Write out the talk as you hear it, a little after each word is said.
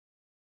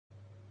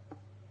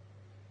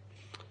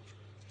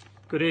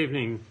Good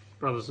evening,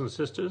 brothers and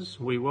sisters.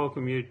 We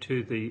welcome you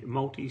to the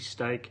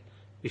multi-stake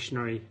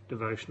missionary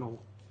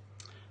devotional.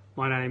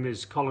 My name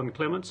is Colin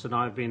Clements and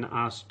I've been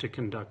asked to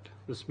conduct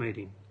this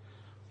meeting.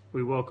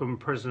 We welcome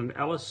President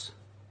Ellis,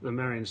 the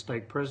Marion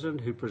Stake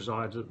President who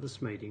presides at this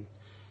meeting,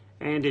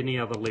 and any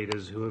other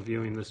leaders who are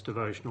viewing this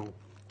devotional.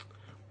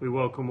 We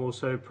welcome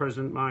also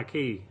President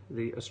Marquis,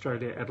 the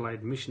Australia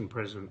Adelaide Mission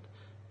President,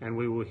 and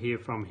we will hear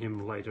from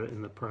him later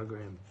in the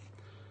program.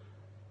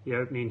 The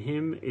opening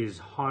hymn is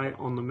High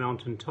on the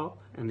Mountain Top,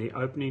 and the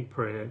opening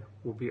prayer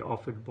will be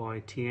offered by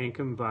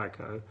Tiankum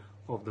Varco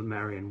of the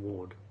Marion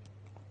Ward.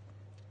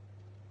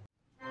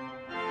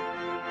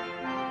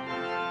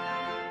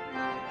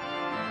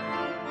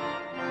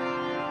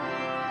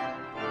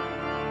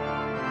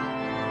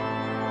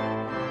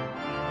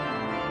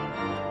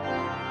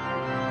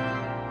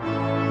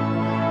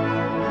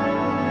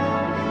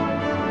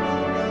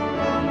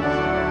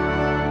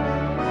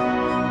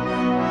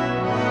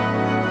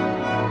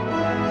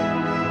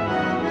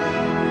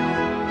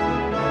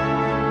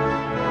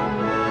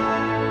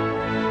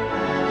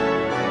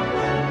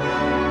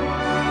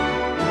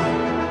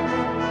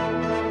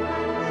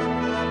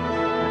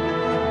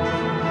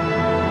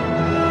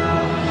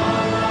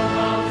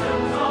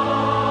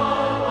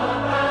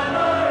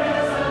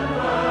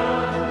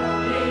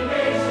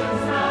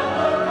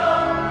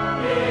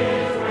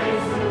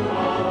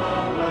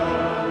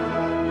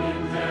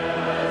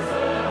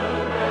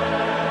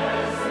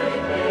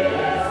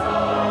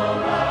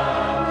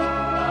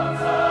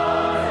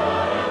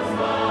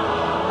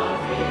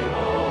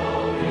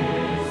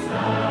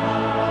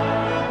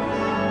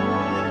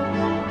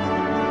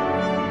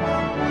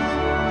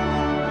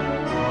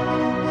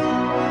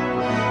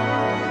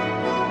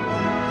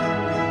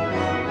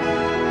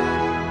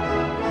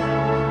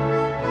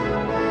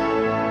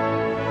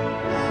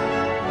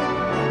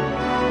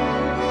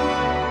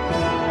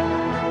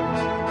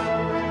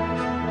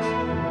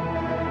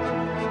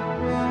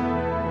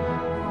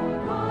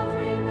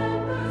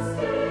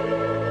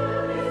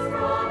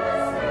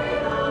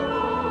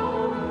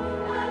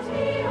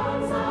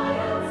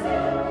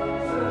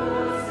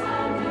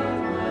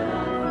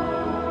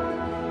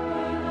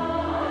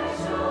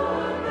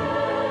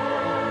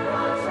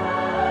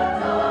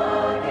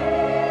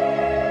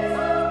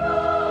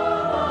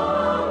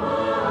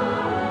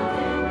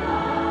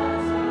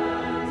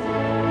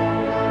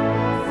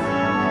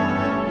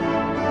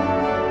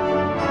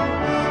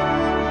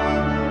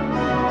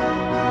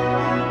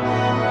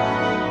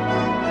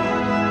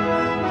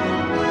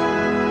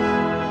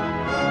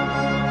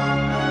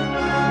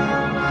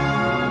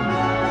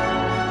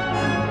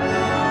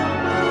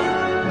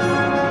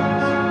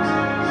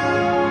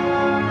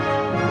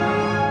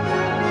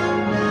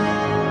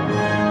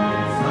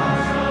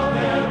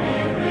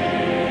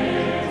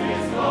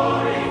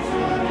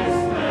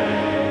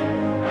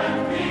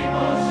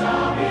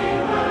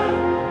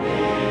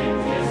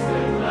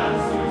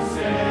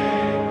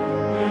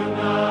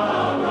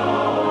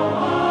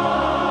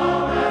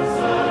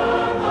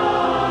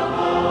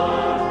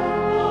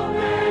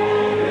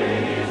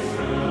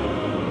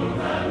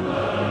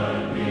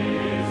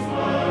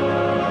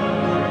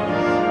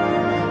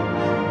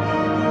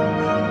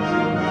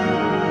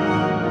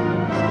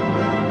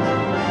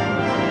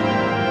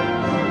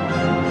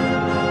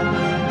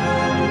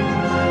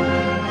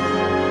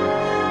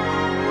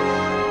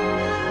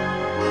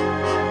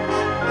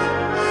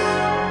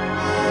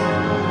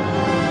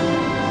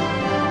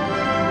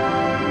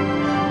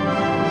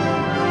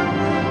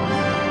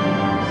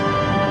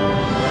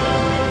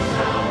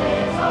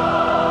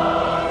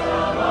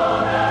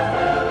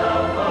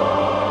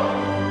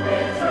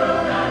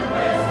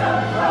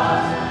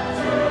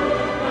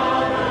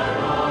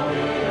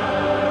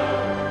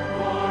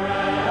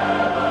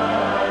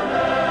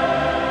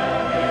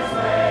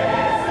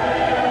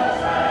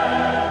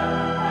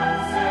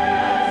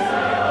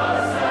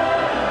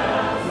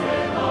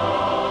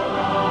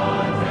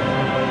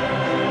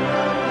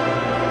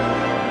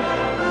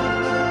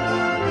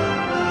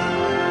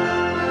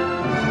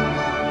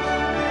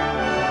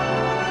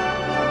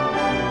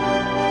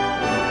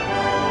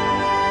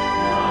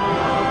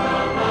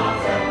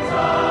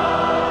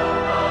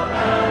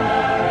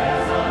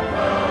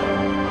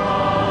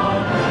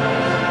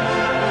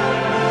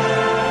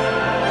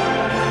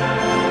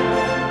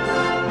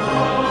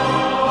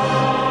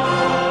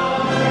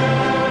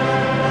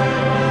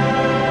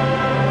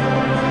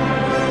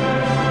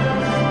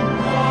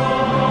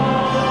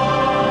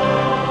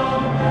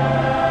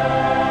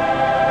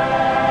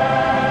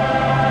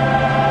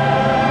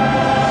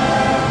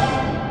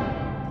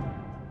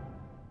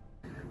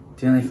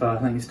 Dear Heavenly Father,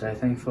 thank you today.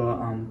 Thank you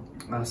for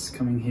us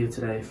coming here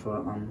today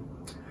for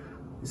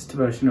this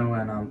devotional,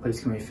 and please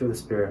can we feel the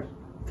Spirit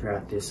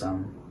throughout this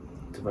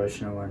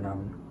devotional,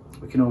 and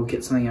we can all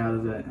get something out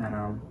of it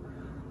and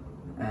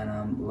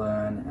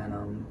learn,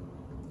 and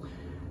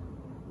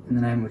in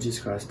the name of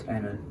Jesus Christ,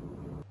 Amen.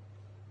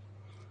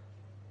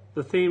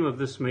 The theme of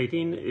this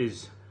meeting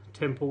is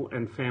Temple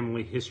and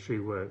Family History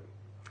Work.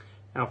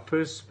 Our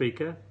first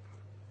speaker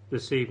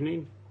this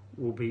evening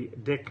will be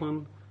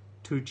Declan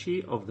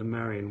Tucci of the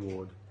Marion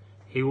ward.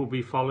 He will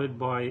be followed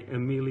by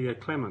Amelia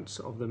Clements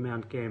of the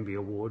Mount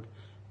Gambier ward,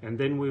 and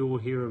then we will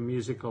hear a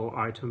musical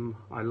item,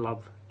 I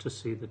Love to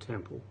See the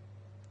Temple.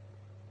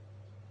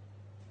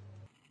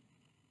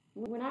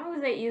 When I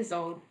was 8 years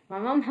old, my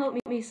mum helped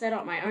me set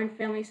up my own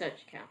family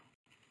search account.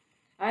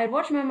 I had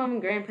watched my mum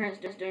and grandparents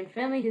just doing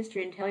family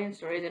history and telling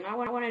stories, and I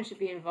wanted to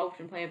be involved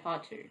and play a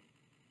part too.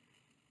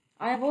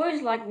 I have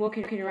always liked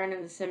walking around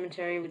in the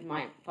cemetery with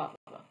my papa.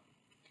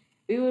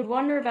 We would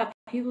wander about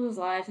people's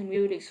lives, and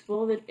we would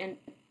explore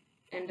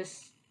and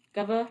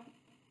discover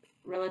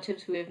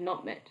relatives who we have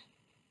not met.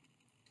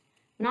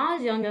 When I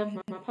was younger,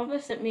 my papa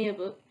sent me a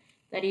book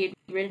that he had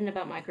written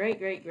about my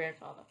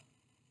great-great-grandfather,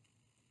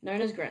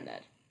 known as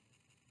Granddad.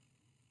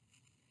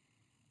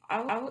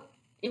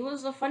 It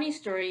was a funny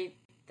story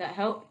that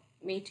helped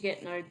me to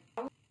get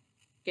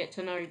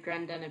to know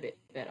Granddad a bit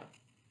better.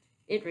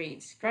 It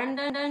reads,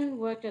 Granddad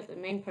worked at the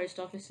main post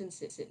office in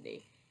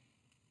Sydney.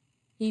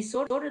 He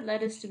sorted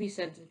letters to be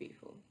sent to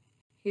people.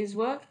 His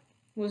work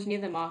was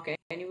near the market,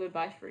 and he would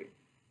buy fruit.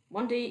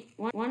 One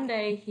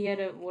day he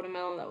had a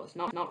watermelon that was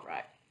not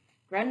ripe.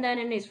 Granddad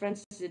and his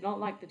friends did not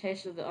like the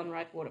taste of the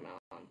unripe watermelon.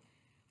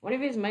 One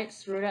of his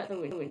mates threw it out the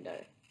window.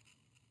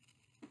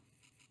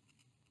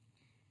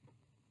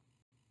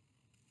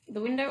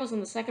 The window was on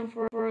the second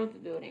floor of the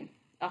building.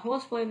 A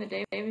horse pulling the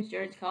David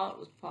Jones cart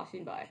was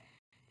passing by.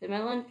 The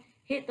melon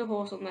hit the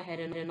horse on the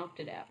head and knocked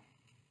it out.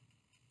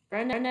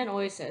 Granddad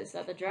always says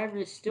that the driver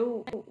is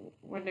still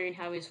wondering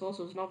how his horse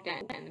was knocked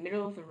out in the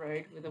middle of the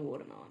road with a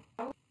watermelon.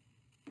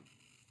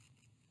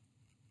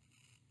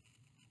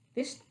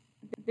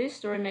 This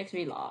story makes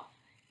me laugh,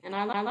 and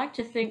I like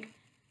to think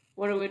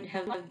what it would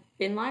have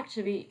been like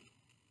to be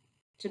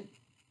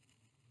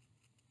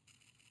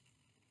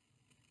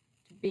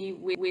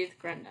with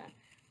Granddad.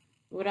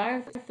 Would I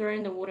have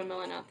thrown the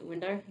watermelon out the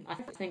window? I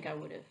think I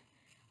would have.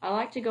 I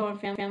like to go on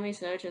family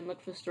search and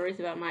look for stories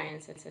about my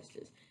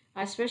ancestors.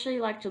 I especially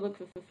like to look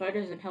for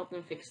photos and help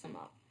them fix them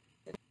up.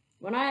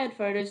 When I add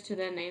photos to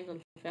their names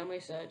on family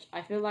search,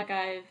 I feel like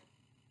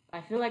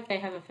they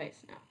have a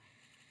face now.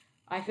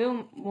 I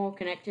feel more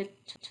connected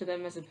to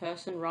them as a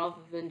person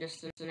rather than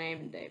just a name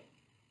and date.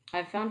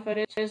 I've found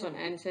photos on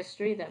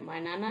Ancestry that my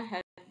nana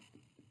had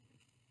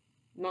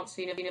not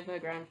seen of her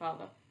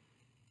grandfather.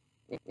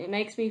 It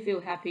makes me feel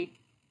happy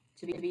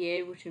to be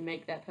able to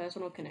make that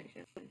personal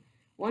connection.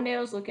 One day I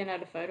was looking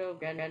at a photo of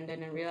Granddad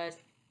and realized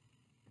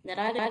that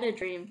I had a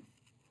dream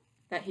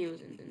that he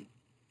was in.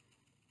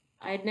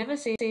 I had never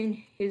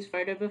seen his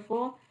photo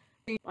before,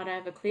 but I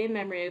have a clear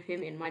memory of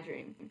him in my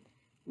dream.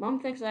 Mum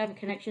thinks I have a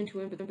connection to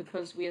him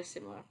because we are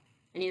similar,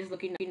 and he is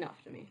looking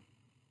after me.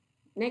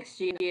 Next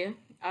year,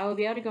 I will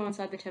be able to go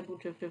inside the temple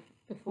to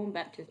perform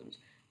baptisms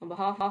on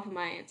behalf of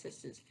my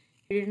ancestors,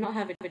 who did not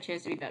have a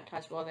chance to be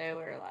baptized while they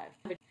were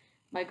alive.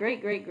 My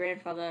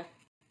great-great-grandfather,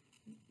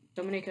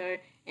 Domenico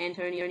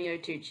Antonio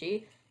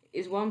Tucci,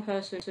 is one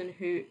person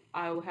who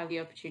I will have the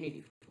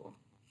opportunity for.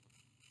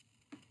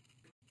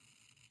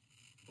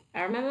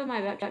 I remember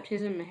my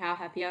baptism and how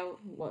happy I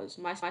was.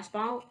 My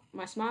smile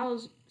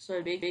was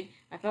so big,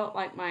 I felt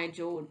like my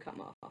jaw would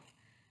come off.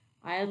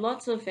 I had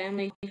lots of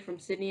family from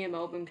Sydney and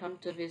Melbourne come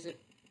to visit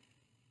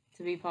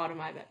to be part of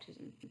my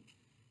baptism,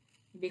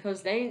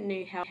 because they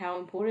knew how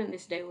important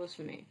this day was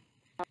for me.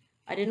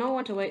 I did not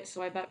want to wait,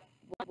 so I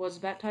was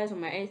baptized on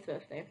my 8th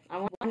birthday.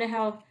 I wonder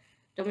how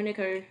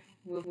Domenico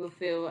will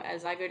feel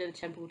as I go to the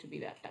temple to be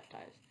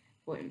baptized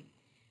for him.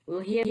 Will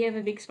he have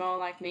a big smile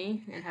like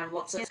me and have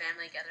lots of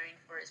family gathering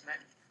for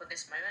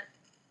this moment?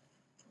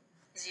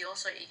 Is he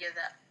also eager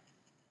that,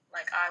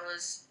 like I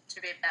was,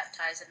 to be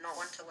baptized and not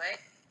want to wait?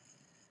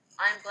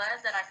 I am glad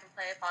that I can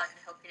play a part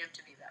in helping him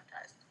to be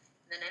baptized.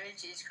 In the name of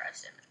Jesus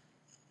Christ, amen.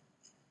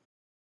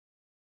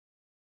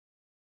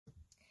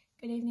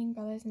 Good evening,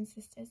 brothers and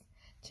sisters.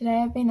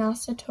 Today I've been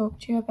asked to talk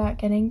to you about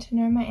getting to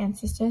know my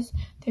ancestors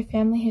through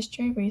family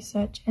history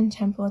research and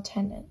temple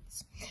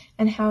attendance,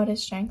 and how it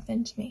has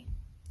strengthened me.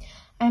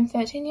 I am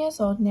 13 years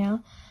old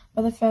now,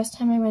 but the first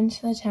time I went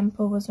to the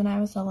temple was when I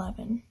was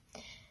 11,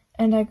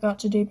 and I got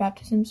to do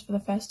baptisms for the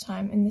first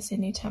time in the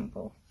Sydney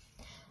temple.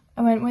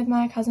 I went with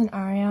my cousin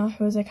Aria,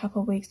 who was a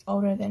couple of weeks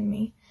older than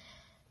me,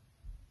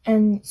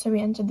 and so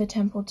we entered the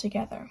temple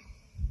together.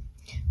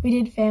 We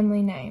did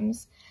family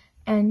names,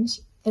 and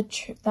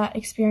that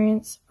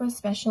experience was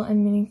special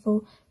and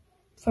meaningful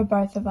for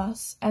both of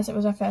us, as it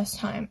was our first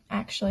time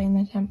actually in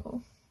the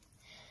temple.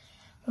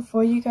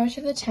 Before you go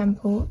to the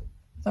temple,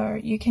 though,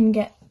 you can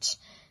get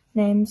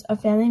names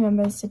of family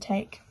members to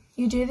take.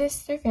 You do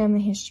this through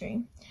family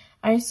history.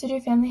 I used to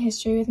do family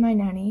history with my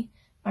nanny,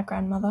 my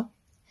grandmother,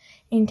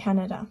 in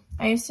Canada.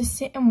 I used to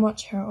sit and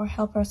watch her or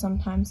help her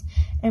sometimes,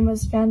 and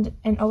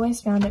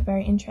always found it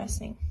very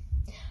interesting.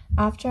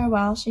 After a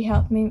while, she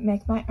helped me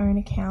make my own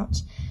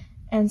account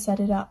and set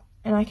it up,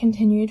 and I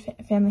continued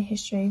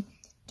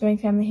doing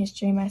family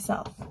history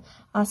myself,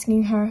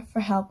 asking her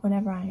for help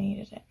whenever I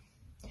needed it.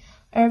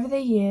 Over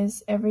the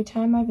years, every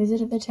time I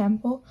visited the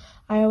temple,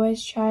 I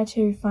always try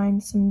to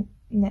find some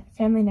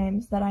family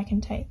names that I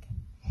can take.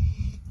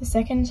 The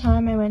second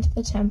time I went to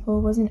the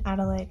temple was in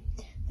Adelaide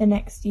the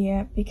next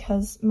year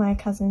because my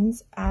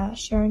cousins,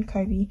 Asher and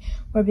Kobe,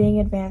 were being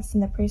advanced in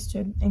the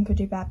priesthood and could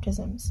do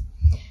baptisms.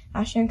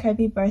 Asher and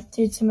Kobe both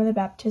did some of the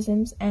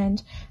baptisms,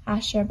 and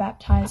Asher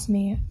baptized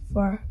me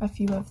for a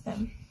few of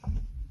them.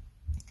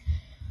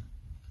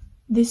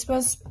 This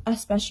was a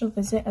special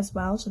visit as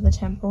well to the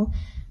temple,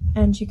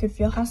 and you could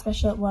feel how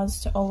special it was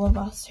to all of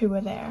us who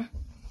were there.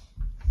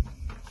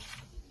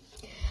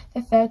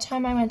 The third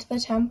time I went to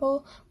the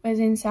temple was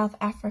in South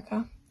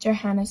Africa,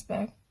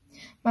 Johannesburg.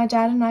 My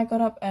dad and I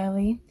got up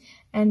early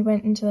and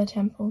went into the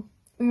temple.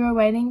 We were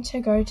waiting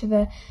to go to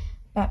the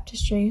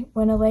baptistry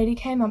when a lady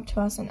came up to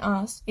us and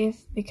asked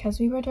if, because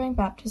we were doing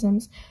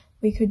baptisms,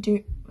 we could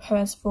do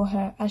hers for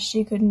her, as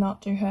she could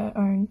not do her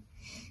own.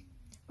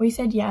 We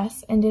said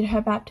yes and did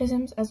her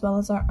baptisms as well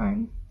as our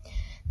own.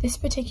 This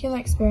particular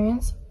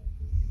experience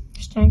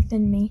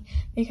strengthened me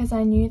because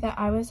I knew that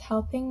I was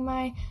helping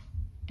my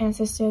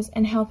ancestors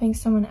and helping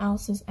someone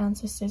else's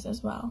ancestors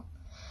as well.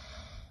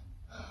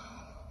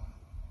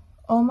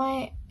 All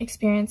my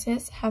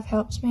experiences have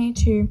helped me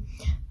to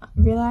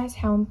realize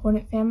how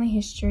important family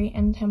history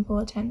and temple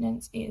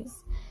attendance is.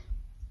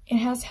 It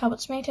has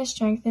helped me to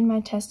strengthen my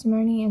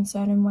testimony in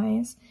certain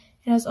ways.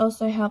 It has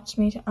also helped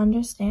me to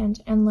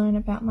understand and learn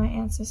about my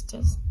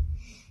ancestors.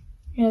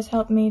 It has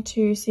helped me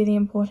to see the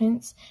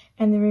importance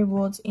and the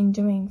rewards in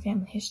doing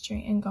family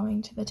history and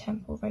going to the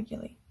temple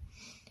regularly.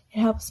 It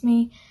helps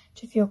me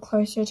to feel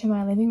closer to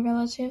my living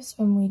relatives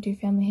when we do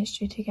family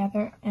history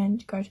together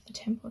and go to the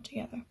temple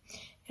together.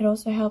 It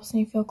also helps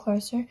me feel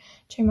closer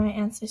to my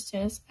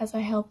ancestors as I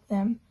help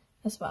them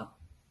as well.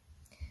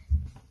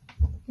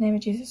 In the name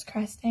of Jesus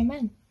Christ,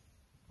 amen.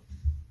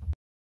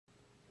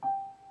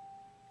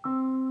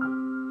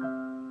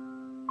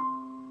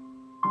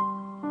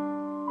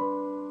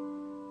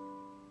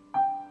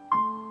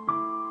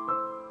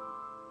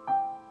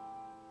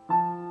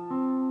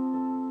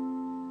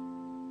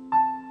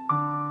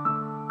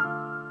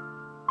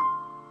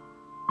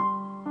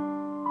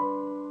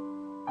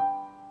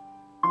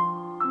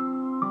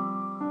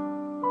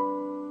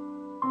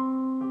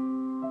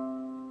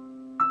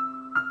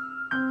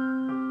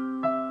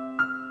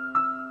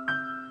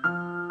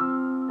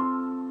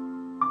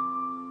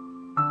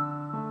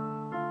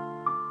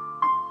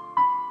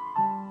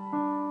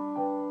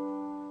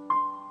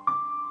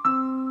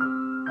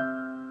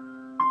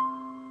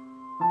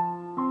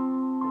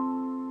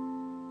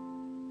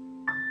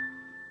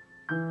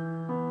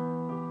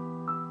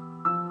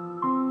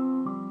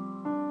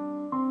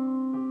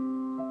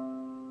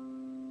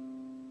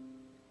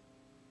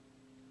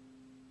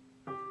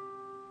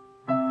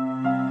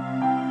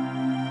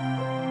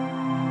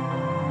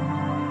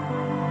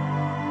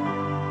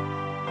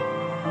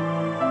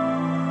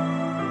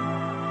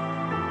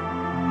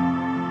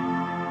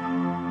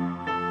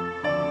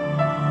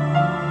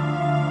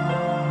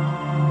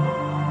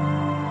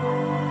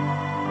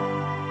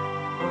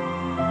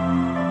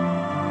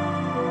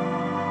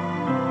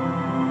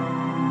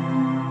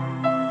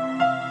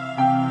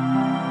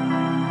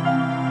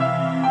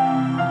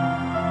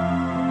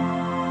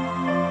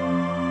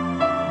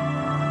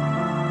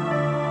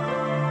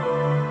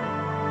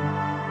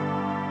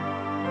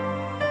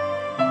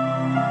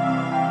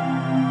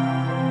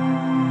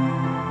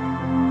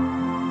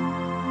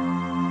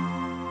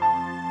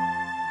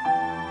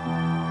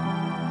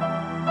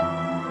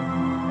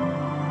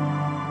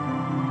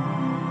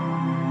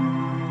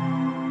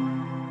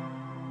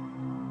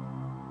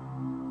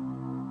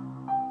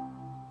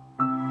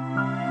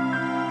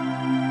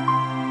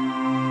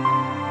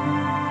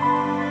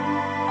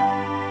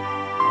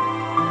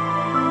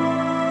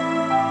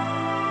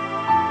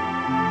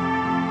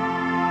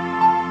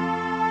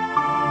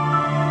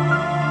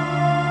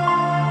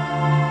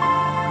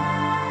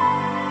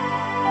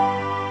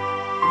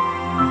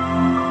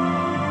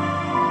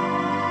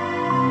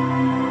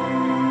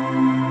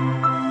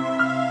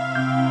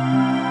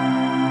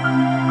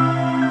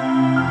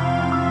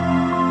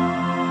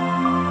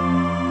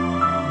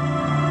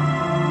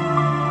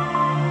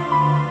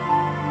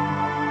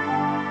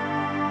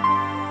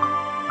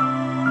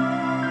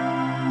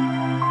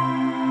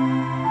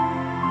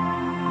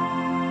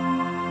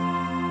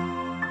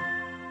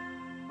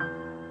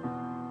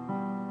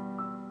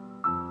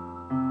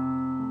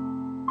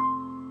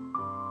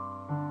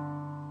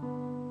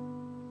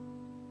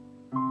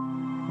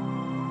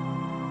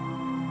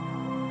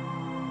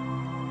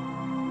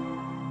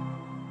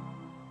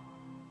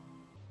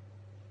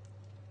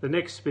 The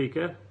next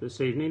speaker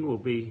this evening will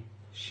be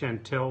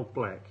Chantel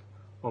Black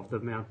of the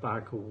Mount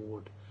Barker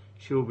Ward.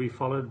 She will be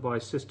followed by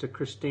Sister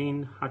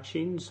Christine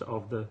Hutchins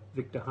of the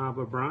Victor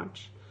Harbour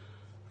branch.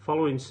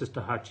 Following Sister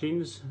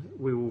Hutchins,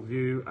 we will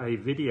view a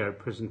video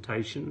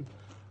presentation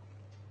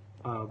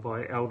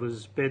by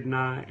Elders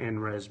Bednar and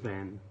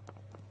Razban.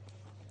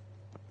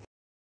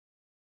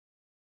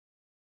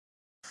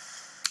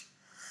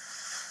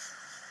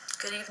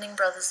 Good evening,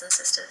 brothers and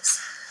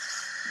sisters.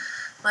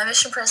 My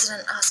mission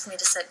president asked me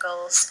to set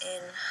goals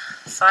in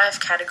 5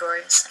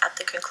 categories at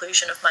the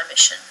conclusion of my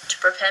mission to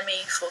prepare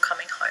me for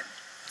coming home.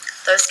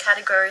 Those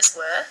categories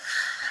were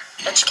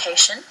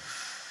education,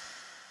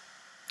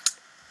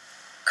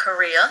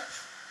 career,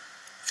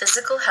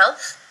 physical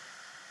health,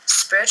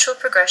 spiritual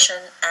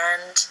progression,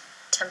 and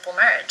temple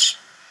marriage.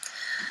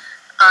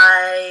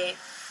 I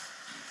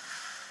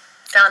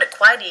found it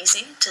quite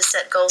easy to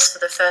set goals for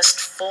the first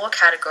 4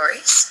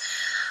 categories,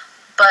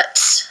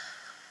 but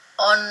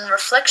on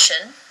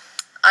reflection,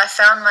 I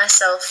found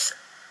myself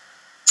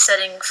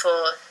setting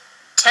for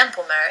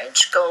temple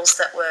marriage goals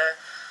that were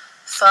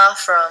far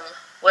from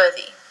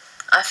worthy.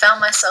 I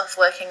found myself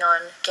working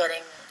on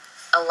getting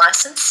a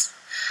license.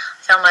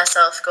 I found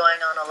myself going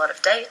on a lot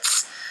of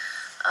dates.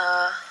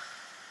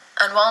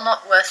 And while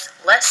not worth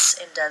less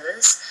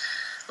endeavors,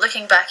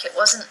 looking back, it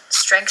wasn't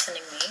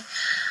strengthening me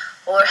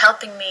or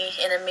helping me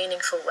in a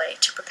meaningful way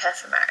to prepare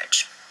for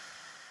marriage.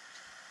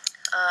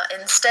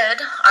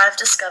 Instead, I've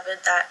discovered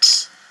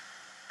that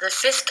the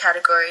 5th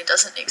category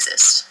doesn't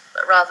exist,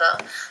 but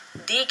rather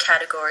the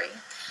category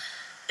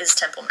is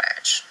temple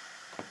marriage.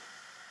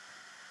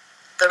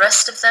 The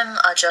rest of them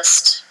are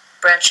just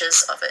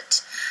branches of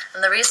it.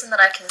 And the reason that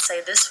I can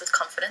say this with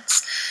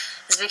confidence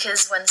is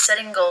because when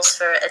setting goals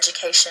for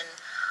education,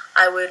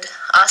 I would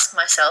ask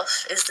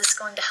myself, is this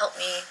going to help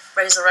me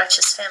raise a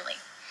righteous family?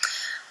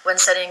 When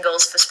setting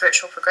goals for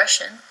spiritual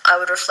progression, I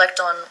would reflect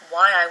on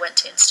why I went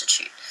to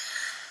Institute.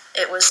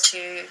 It was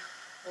to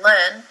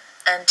learn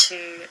and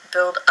to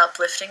build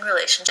uplifting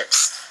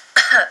relationships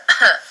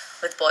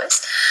with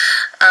boys.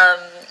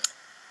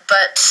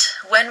 But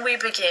when we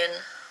begin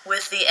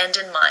with the end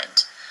in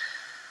mind,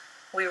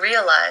 we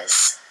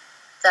realize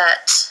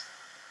that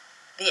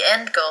the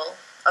end goal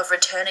of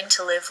returning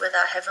to live with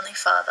our Heavenly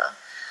Father,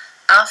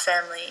 our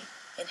family,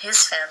 in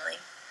His family,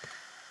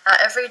 our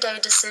everyday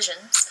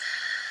decisions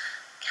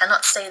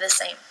cannot stay the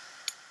same.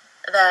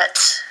 That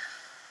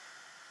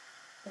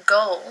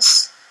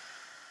goals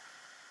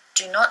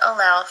do not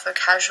allow for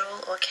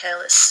casual or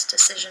careless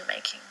decision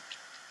making.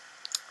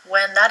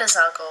 When that is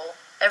our goal,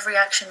 every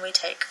action we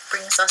take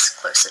brings us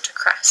closer to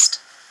Christ.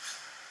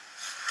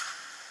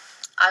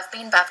 I've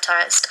been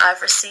baptized,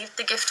 I've received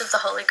the gift of the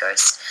Holy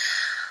Ghost,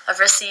 I've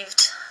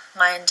received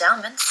my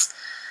endowments,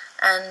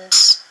 and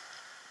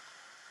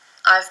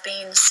I've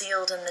been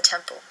sealed in the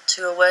temple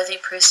to a worthy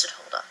priesthood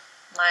holder,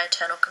 my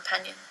eternal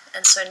companion.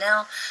 And so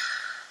now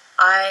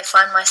I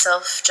find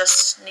myself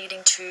just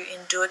needing to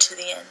endure to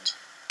the end.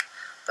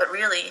 But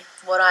really,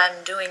 what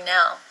I'm doing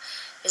now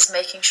is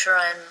making sure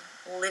I'm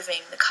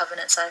living the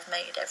covenants I've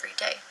made every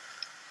day.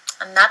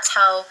 And that's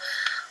how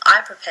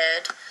I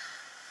prepared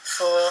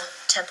for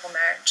temple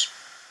marriage.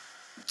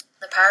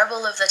 The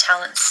parable of the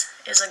talents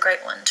is a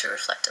great one to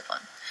reflect upon.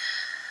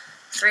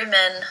 3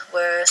 men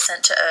were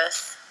sent to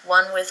earth,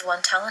 one with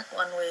 1 talent,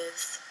 one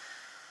with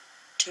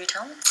 2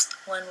 talents,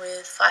 one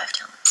with 5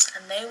 talents,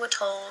 and they were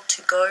told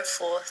to go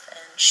forth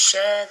and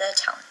share their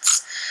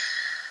talents.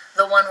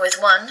 The one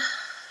with 1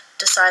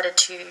 decided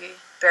to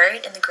bury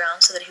it in the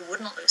ground so that he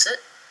wouldn't lose it,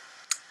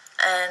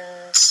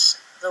 and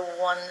the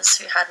ones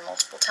who had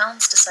multiple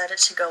talents decided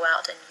to go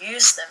out and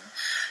use them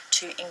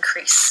to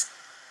increase.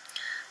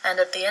 And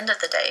at the end of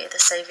the day, the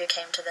Savior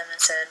came to them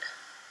and said,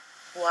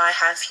 "Why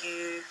have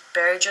you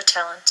buried your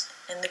talent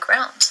in the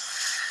ground?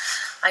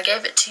 I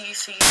gave it to you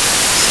for you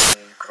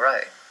to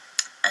grow."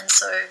 And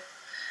so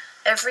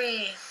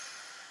every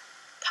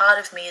part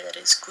of me that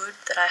is good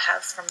that I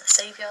have from the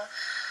Savior,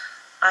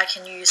 I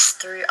can use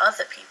through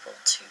other people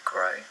to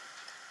grow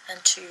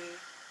and to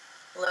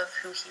love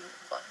who He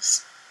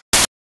was.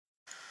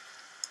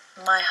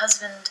 My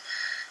husband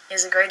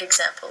is a great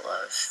example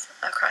of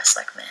a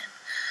Christ-like man.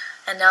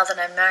 And now that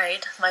I'm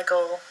married, my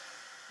goal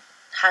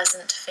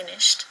hasn't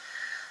finished.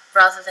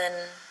 Rather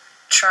than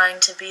trying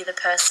to be the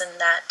person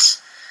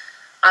that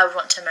I would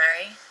want to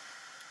marry,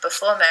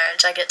 before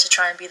marriage, I get to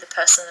try and be the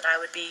person that I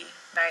would be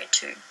married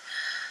to.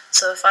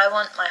 So if I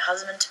want my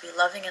husband to be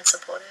loving and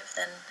supportive,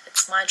 then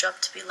it's my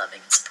job to be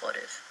loving and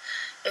supportive.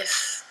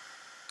 If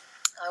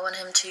I want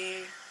him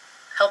to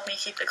help me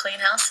keep a clean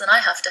house, then I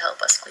have to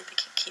help us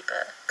keep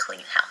a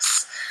clean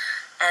house,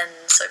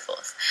 and so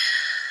forth.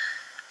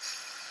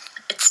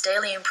 It's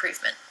daily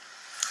improvement.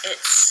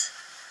 It's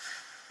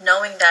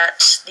knowing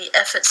that the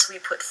efforts we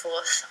put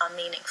forth are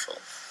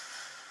meaningful.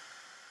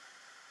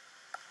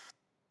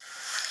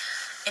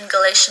 In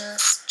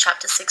Galatians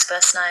chapter 6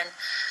 verse 9,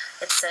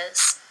 it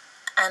says,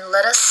 "And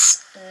let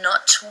us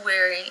not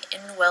weary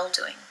in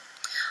well-doing,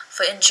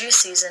 for in due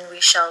season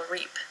we shall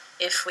reap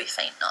if we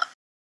faint not."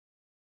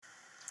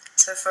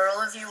 So for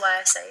all of you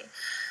YSA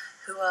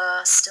who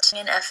are still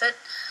in effort,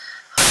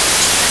 hoping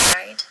to get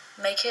married,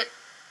 make it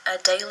a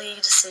daily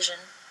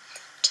decision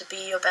to be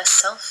your best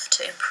self,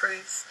 to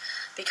improve,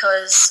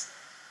 because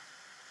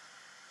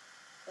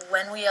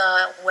when we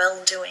are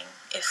well-doing,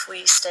 if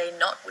we stay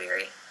not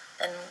weary,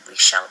 then we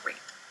shall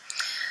reap.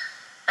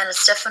 And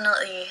it's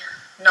definitely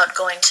not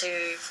going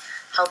to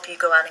help you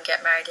go out and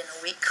get married in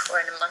a week or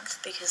in a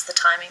month, because the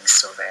timing's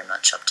still very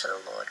much up to the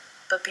Lord.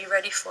 But be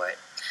ready for it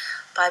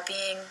by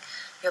being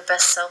your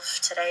best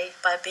self today,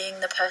 by being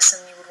the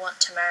person you would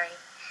want to marry.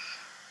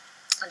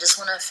 I just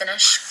want to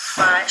finish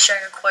by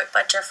sharing a quote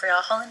by Jeffrey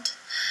R. Holland.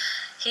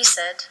 He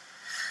said,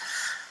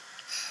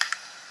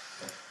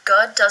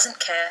 God doesn't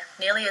care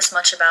nearly as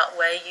much about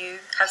where you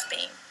have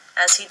been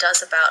as he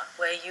does about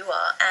where you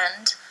are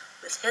and,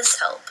 with his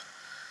help,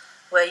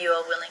 where you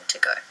are willing to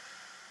go.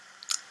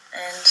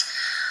 And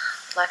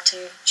I'd like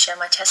to share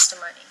my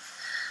testimony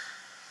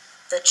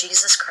that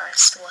Jesus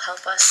Christ will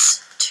help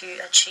us to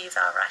achieve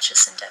our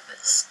righteous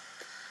endeavors.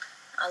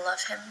 I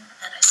love him,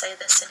 and I say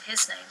this in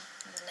his name,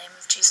 in the name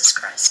of Jesus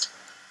Christ.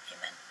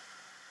 Amen.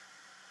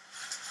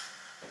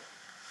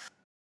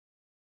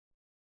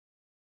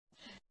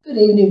 Good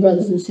evening,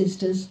 brothers and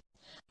sisters.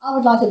 I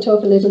would like to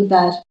talk a little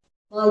about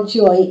my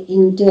joy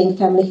in doing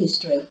family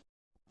history.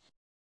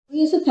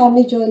 We as a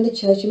family joined the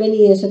church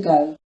many years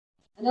ago,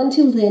 and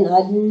until then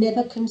I'd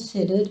never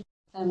considered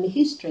family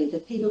history,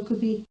 that people could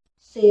be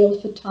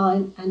sealed for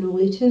time and all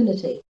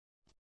eternity.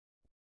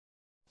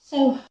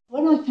 So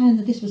when I found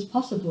that this was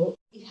possible,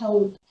 it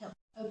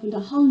opened a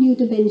whole new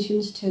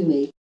dimensions to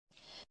me.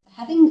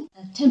 Having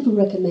a temple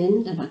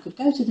recommend, and I could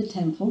go to the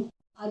temple,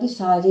 I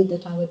decided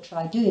that I would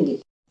try doing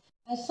it.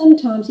 As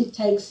sometimes it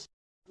takes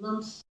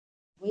months,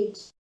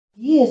 weeks,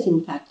 years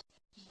in fact,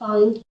 to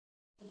find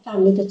the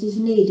family that is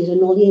needed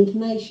and all the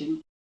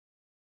information.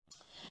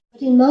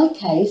 But in my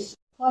case,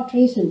 quite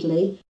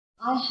recently,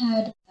 I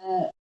had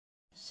a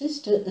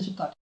sister that had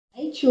got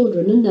 8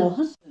 children and no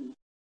husband.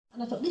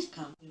 And I thought, this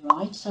can't be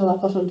right. So I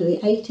got onto the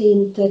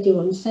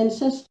 1831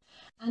 census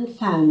and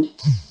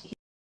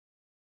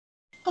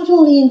got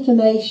all the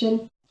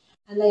information,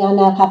 and they are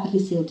now happily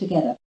sealed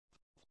together.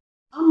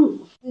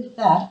 With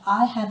that,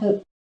 I have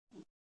a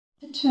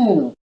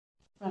paternal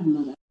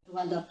grandmother who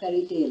I love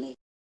very dearly.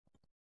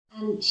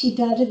 And she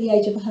died at the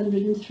age of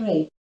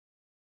 103.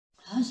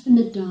 Her husband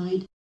had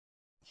died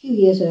a few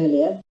years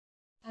earlier,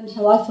 and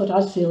so I thought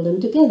I'd seal them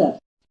together.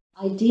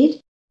 I did,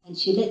 and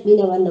she let me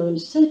know, I know in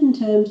certain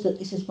terms, that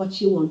this is what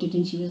she wanted,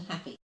 and she was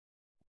happy.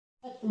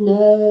 But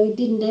no, it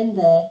didn't end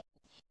there.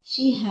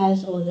 She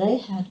has, or they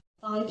had,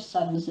 5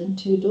 sons and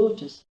 2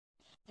 daughters,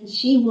 and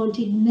she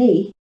wanted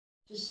me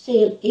to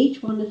seal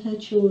each one of her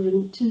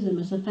children to them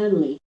as a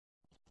family.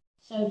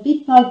 So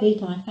bit by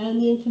bit I found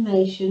the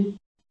information,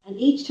 and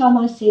each time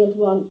I sealed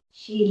one,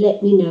 she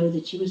let me know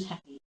that she was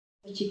happy.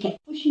 But she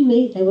kept pushing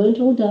me, they weren't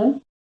all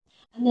done.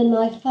 And then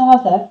my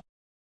father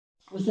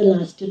was the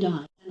last to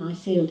die, and I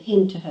sealed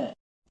him to her.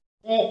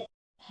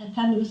 Her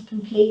family was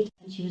complete,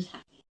 and she was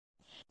happy.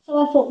 So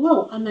I thought,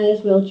 well, I may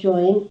as well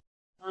join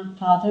my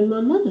father and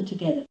my mother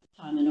together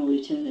for time and all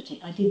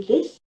eternity. I did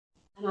this,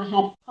 and I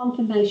had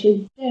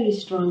confirmation very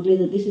strongly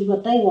that this is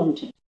what they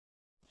wanted.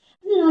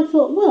 And then I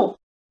thought, well,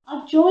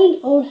 I've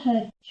joined all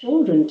her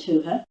children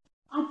to her,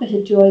 I'd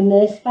better join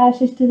their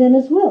spouses to them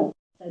as well.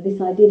 So this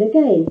I did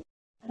again.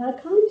 And I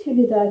can't tell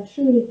you that I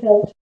truly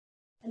felt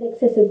an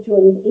excess of joy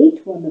with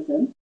each one of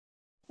them.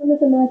 Some of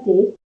them I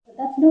did, but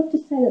that's not to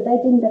say that they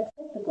didn't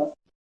accept the gospel.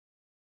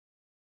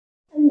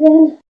 And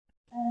then,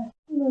 a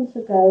few months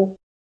ago,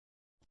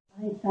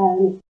 I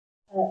found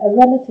a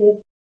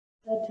relative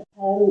that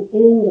in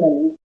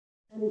England,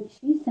 and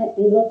she sent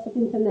me lots of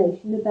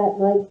information about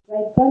my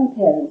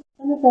great-grandparents.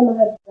 Some of them I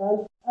have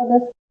done,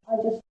 others I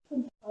just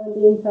couldn't find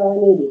the info I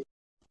needed.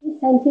 She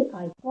sent it,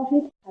 I got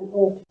it, and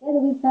all together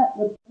with that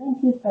was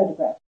plenty of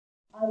photographs.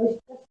 I was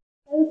just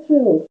so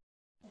thrilled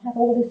to have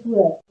all this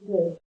work to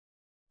do.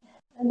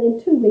 And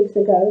then 2 weeks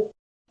ago,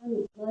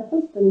 on my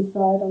husband's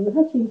side, on the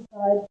Hutchins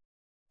side,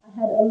 I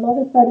had a lot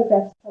of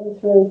photographs come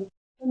through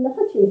from the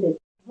Hutchinses,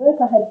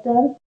 work I had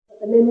done, but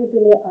the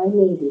memorabilia I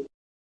needed.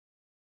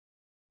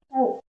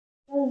 So,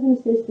 brothers and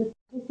sisters,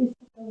 this is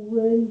a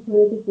really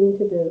worthy thing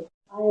to do.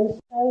 I am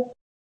so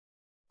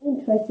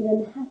interested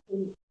and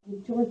happy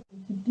and joyful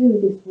to do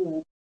this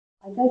work.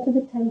 I go to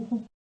the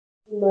temple,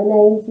 with my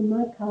names and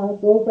my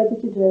cards all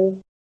ready to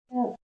do.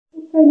 Now,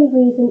 if for any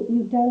reason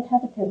you don't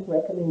have a temple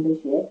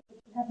recommenders yet,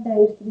 but you have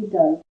names to be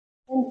done,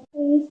 then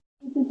please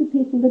give them to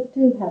people that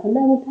do have, and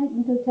they will take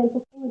them to the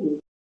temple for you.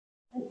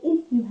 And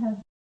if you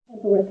have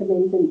temple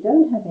recommenders and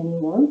don't have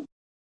anyone,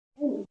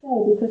 then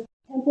go, because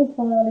the temple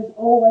file is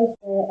always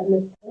there and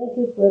there's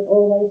plenty of work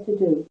always to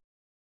do.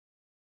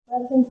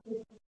 Brothers and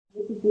sisters,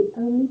 this is the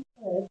only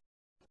church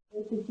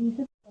where to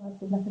Jesus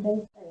Christ of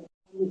Latter-day Saints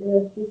on the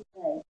earth this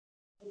day.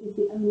 It is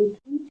the only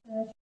true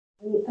church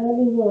and the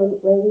only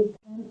one where we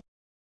can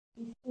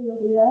be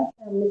sealed with our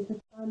families for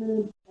time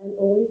and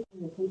all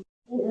eternity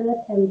in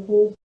our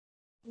temples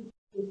with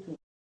secret.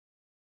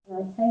 And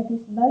I say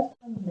this most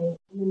humbly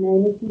in the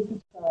name of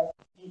Jesus Christ.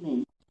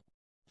 Amen.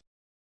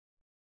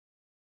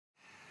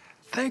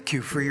 Thank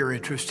you for your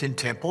interest in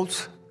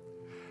temples.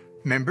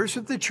 Members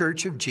of the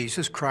Church of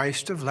Jesus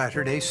Christ of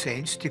Latter-day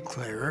Saints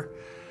declare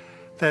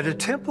that a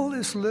temple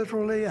is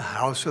literally a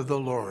house of the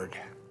Lord.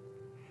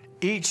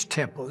 Each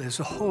temple is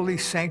a holy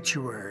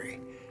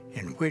sanctuary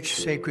in which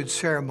sacred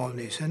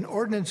ceremonies and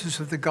ordinances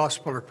of the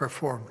gospel are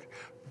performed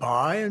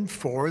by and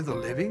for the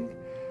living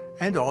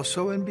and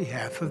also in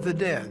behalf of the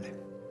dead.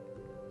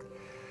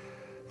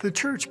 The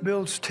church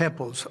builds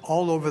temples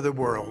all over the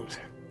world.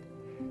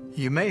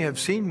 You may have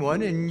seen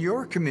one in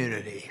your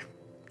community.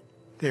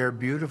 They are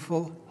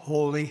beautiful,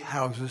 holy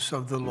houses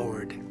of the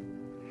Lord.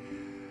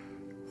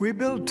 We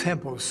build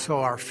temples so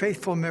our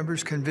faithful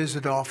members can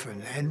visit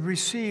often and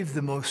receive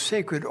the most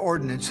sacred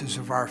ordinances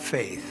of our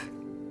faith.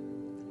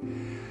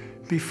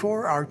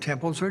 Before our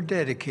temples are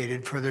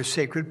dedicated for their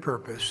sacred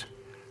purpose,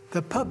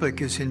 the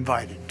public is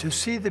invited to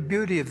see the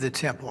beauty of the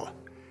temple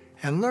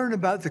and learn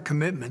about the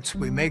commitments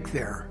we make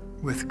there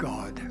with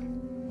God.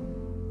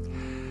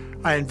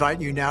 I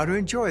invite you now to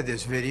enjoy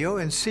this video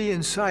and see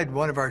inside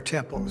one of our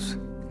temples.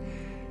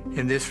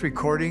 In this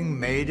recording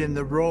made in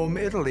the Rome,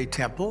 Italy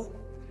temple,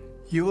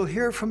 you will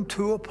hear from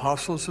two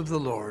apostles of the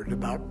Lord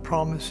about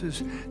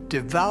promises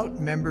devout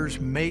members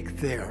make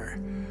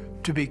there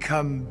to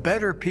become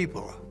better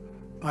people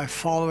by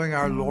following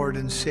our Lord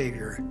and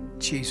Savior,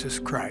 Jesus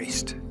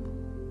Christ.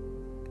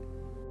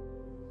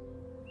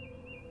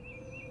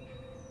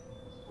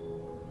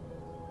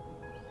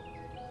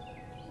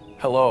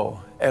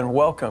 Hello, and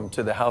welcome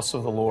to the House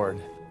of the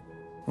Lord.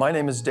 My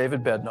name is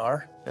David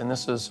Bednar, and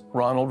this is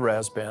Ronald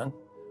Rasban.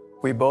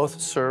 We both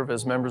serve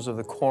as members of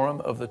the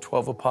Quorum of the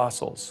 12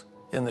 Apostles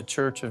in the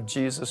Church of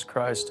Jesus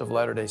Christ of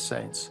Latter-day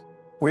Saints.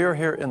 We are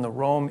here in the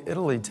Rome,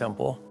 Italy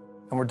temple,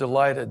 and we're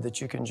delighted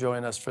that you can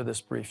join us for this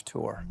brief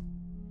tour.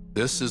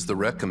 This is the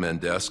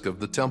recommend desk of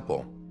the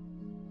temple.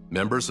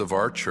 Members of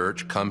our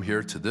church come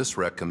here to this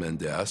recommend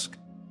desk,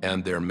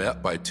 and they're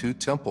met by two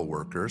temple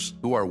workers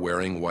who are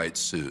wearing white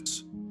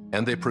suits.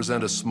 And they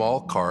present a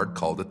small card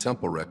called a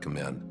temple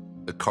recommend.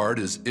 The card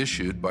is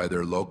issued by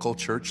their local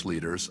church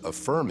leaders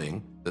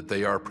affirming that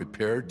they are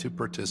prepared to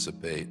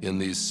participate in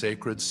these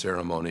sacred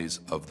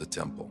ceremonies of the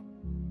temple.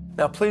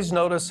 Now please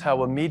notice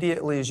how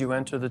immediately as you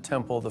enter the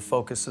temple, the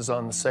focus is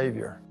on the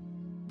Savior,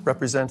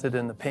 represented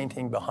in the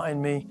painting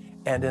behind me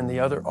and in the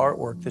other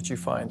artwork that you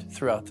find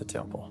throughout the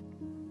temple.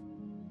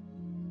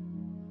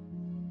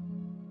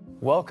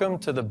 Welcome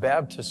to the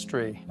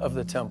baptistry of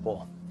the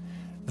temple.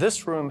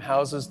 This room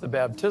houses the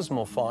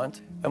baptismal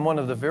font, and one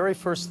of the very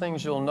first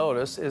things you'll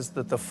notice is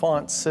that the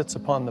font sits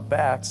upon the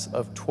backs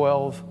of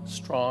 12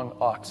 strong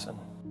oxen.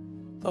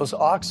 Those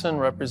oxen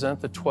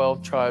represent the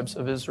 12 tribes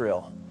of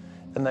Israel,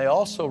 and they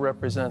also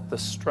represent the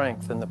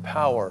strength and the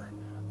power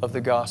of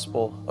the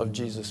gospel of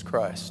Jesus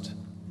Christ.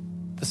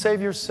 The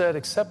Savior said,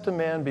 "Except a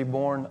man be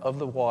born of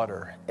the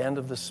water and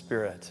of the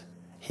Spirit,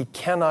 he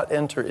cannot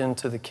enter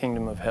into the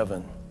kingdom of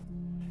heaven."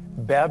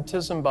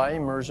 Baptism by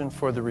immersion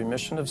for the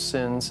remission of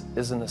sins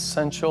is an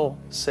essential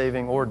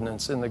saving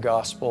ordinance in the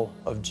gospel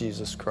of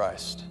Jesus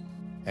Christ.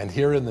 And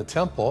here in the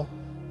temple,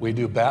 we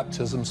do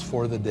baptisms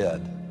for the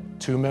dead.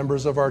 Two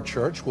members of our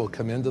church will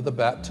come into the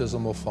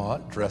baptismal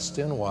font dressed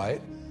in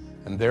white,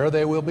 and there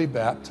they will be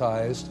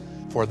baptized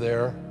for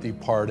their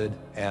departed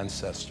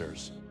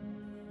ancestors.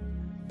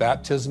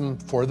 Baptism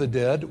for the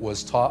dead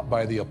was taught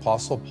by the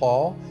Apostle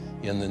Paul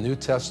in the New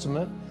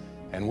Testament,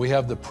 and we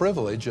have the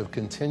privilege of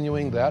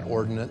continuing that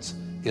ordinance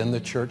in the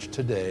church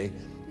today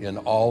in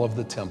all of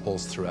the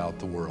temples throughout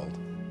the world.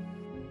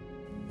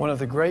 One of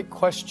the great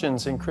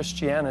questions in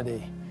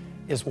Christianity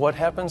is what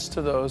happens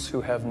to those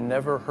who have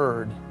never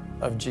heard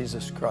of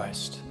Jesus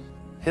Christ.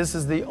 His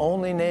is the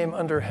only name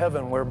under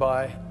heaven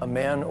whereby a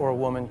man or a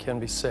woman can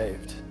be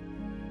saved.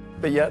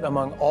 But yet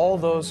among all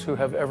those who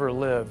have ever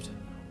lived,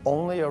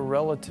 only a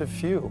relative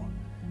few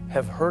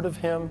have heard of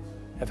him,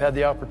 have had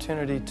the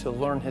opportunity to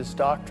learn his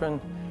doctrine,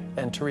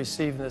 and to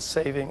receive the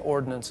saving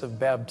ordinance of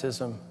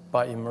baptism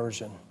by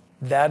immersion.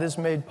 That is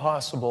made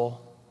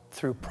possible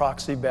through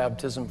proxy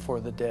baptism for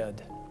the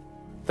dead.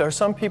 There are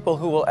some people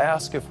who will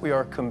ask if we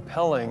are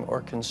compelling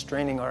or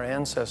constraining our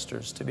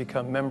ancestors to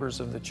become members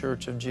of the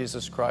Church of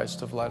Jesus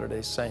Christ of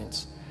Latter-day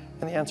Saints.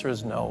 And the answer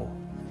is no.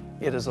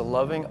 It is a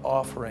loving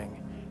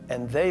offering,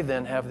 and they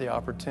then have the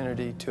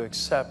opportunity to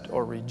accept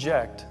or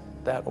reject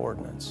that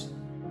ordinance.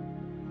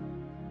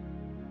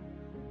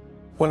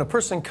 When a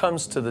person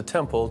comes to the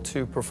temple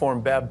to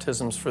perform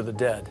baptisms for the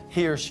dead,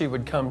 he or she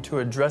would come to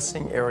a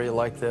dressing area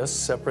like this,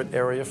 separate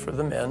area for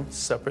the men,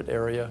 separate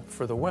area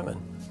for the women.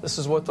 This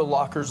is what the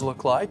lockers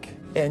look like,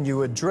 and you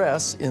would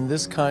dress in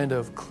this kind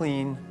of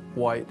clean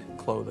white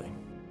clothing.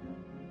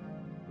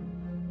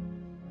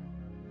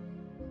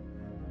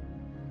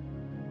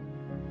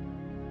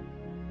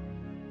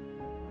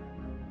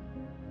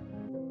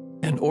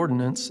 An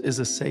ordinance is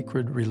a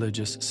sacred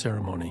religious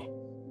ceremony.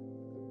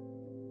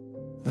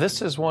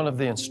 This is one of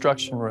the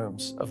instruction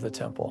rooms of the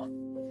temple.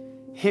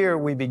 Here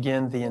we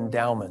begin the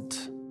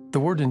endowment. The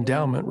word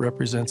endowment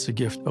represents a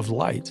gift of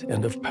light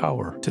and of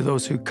power to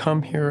those who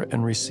come here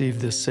and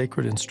receive this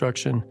sacred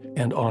instruction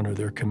and honor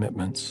their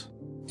commitments.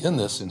 In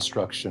this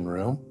instruction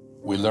room,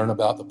 we learn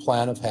about the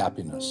plan of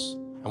happiness,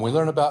 and we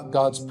learn about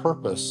God's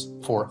purpose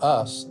for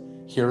us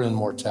here in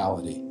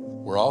mortality.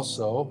 We're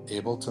also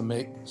able to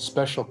make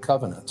special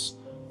covenants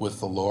with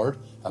the Lord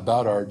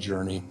about our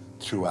journey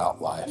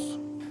throughout life.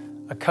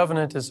 A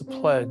covenant is a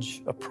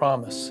pledge, a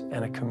promise,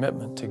 and a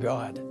commitment to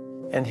God.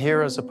 And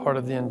here, as a part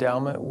of the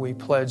endowment, we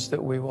pledge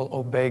that we will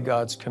obey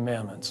God's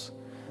commandments,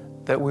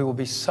 that we will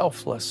be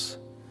selfless,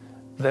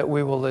 that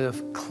we will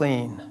live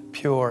clean,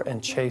 pure,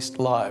 and chaste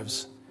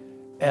lives,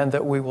 and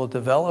that we will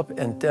develop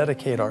and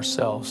dedicate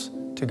ourselves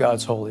to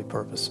God's holy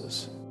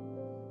purposes.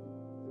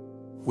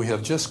 We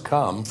have just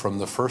come from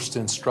the first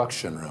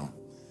instruction room,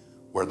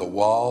 where the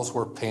walls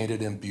were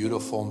painted in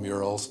beautiful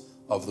murals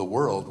of the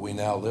world we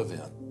now live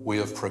in. We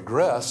have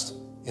progressed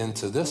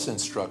into this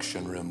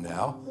instruction room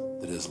now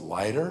that is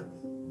lighter,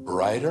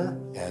 brighter,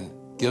 and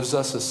gives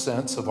us a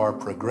sense of our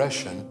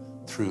progression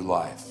through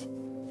life.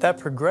 That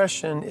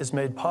progression is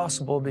made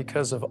possible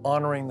because of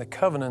honoring the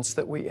covenants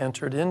that we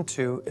entered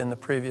into in the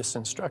previous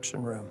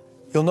instruction room.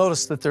 You'll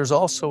notice that there's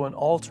also an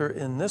altar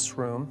in this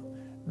room.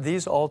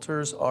 These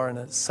altars are an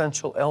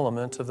essential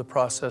element of the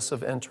process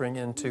of entering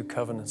into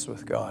covenants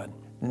with God.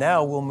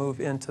 Now we'll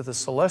move into the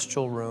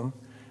celestial room,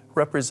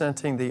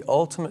 representing the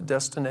ultimate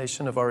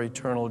destination of our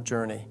eternal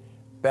journey,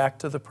 back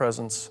to the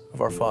presence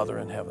of our Father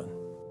in heaven.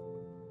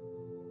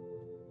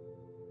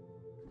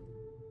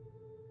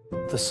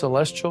 The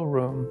celestial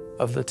room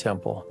of the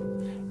temple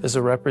is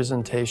a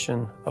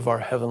representation of our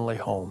heavenly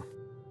home,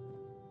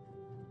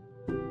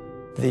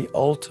 the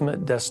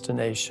ultimate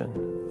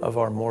destination of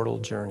our mortal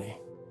journey.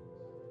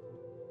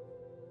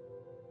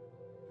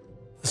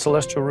 The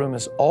celestial room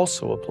is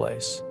also a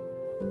place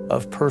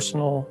of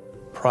personal,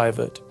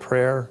 private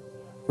prayer,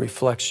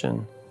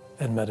 reflection,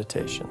 and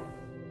meditation.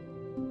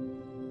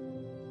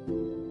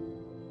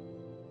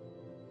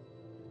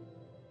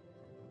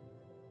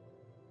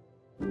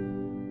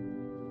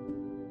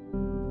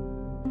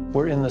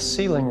 We're in the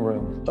sealing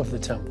room of the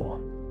temple.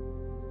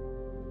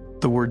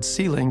 The word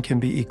sealing can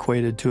be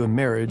equated to a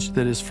marriage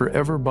that is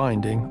forever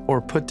binding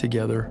or put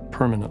together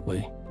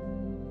permanently.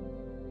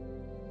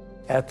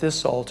 At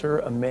this altar,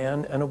 a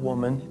man and a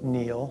woman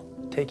kneel,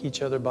 take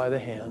each other by the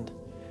hand,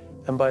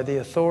 and by the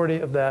authority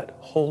of that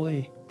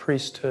holy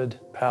priesthood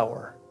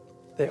power,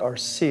 they are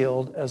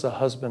sealed as a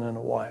husband and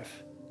a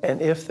wife.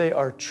 And if they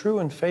are true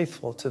and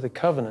faithful to the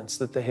covenants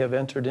that they have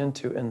entered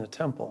into in the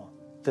temple,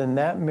 then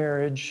that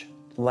marriage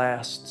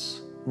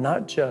lasts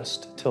not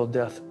just till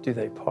death do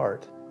they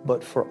part,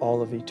 but for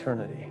all of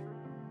eternity.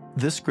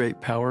 This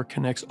great power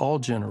connects all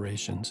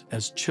generations,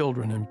 as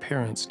children and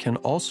parents can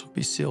also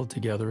be sealed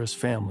together as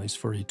families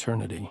for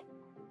eternity.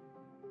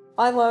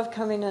 I love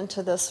coming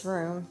into this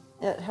room.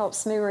 It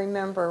helps me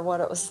remember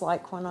what it was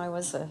like when I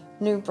was a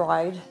new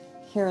bride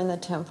here in the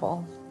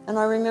temple. And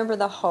I remember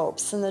the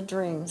hopes and the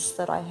dreams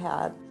that I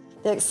had,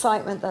 the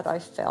excitement that I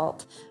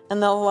felt,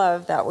 and the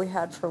love that we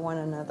had for one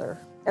another.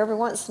 Every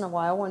once in a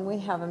while, when we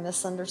have a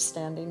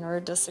misunderstanding or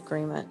a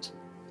disagreement,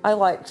 I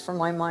like for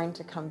my mind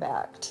to come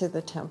back to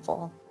the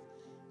temple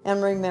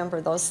and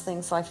remember those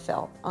things I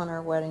felt on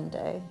our wedding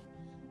day.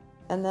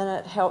 And then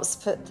it helps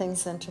put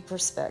things into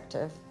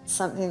perspective.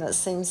 Something that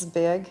seems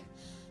big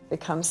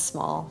becomes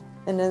small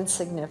and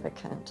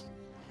insignificant.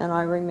 And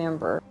I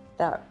remember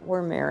that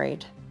we're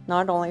married,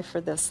 not only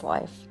for this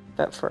life,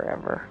 but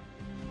forever.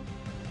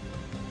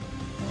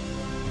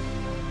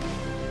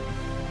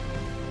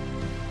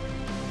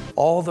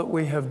 All that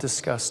we have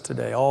discussed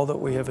today, all that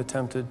we have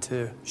attempted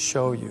to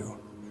show you,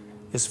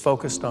 is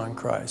focused on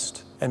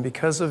Christ. And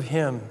because of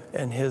Him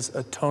and His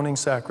atoning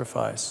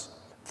sacrifice,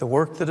 the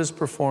work that is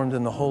performed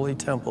in the holy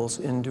temples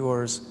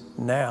endures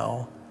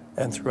now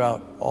and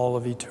throughout all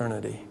of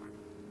eternity.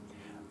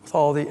 With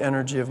all the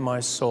energy of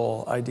my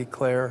soul, I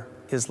declare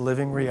His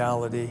living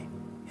reality,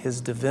 His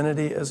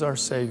divinity as our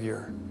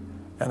Savior,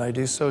 and I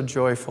do so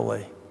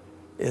joyfully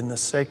in the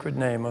sacred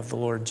name of the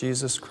Lord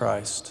Jesus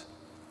Christ.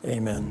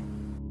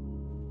 Amen.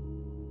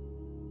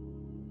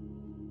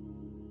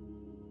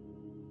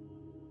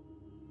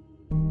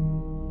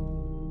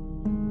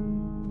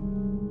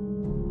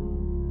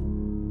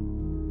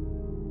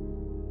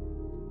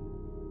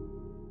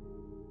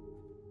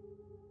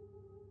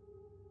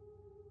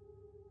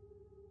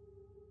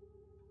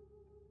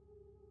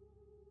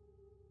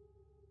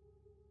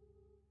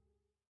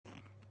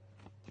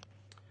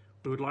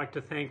 We would like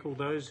to thank all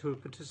those who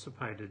have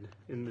participated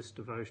in this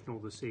devotional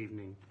this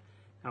evening.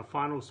 Our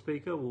final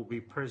speaker will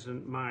be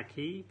President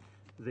Marquis,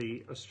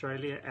 the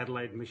Australia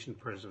Adelaide Mission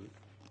President.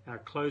 Our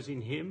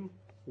closing hymn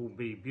will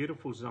be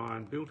Beautiful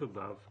Zion Built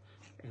Above,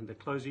 and the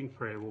closing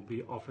prayer will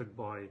be offered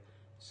by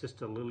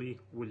Sister Lily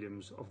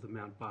Williams of the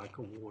Mount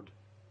Barker Ward.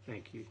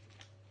 Thank you.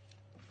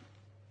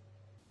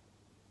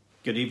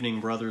 Good evening,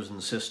 brothers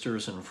and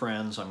sisters and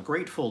friends. I'm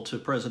grateful to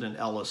President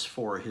Ellis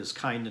for his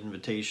kind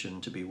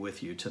invitation to be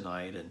with you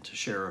tonight and to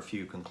share a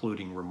few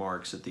concluding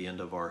remarks at the end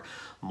of our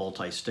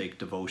multi-stake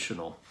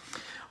devotional.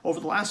 Over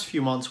the last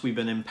few months, we've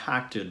been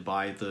impacted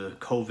by the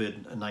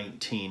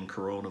COVID-19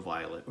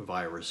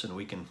 coronavirus, and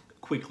we can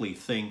quickly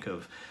think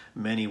of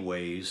many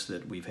ways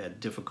that we've had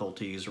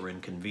difficulties or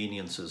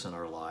inconveniences in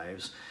our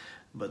lives.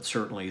 But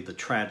certainly the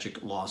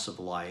tragic loss of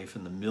life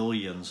and the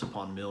millions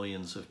upon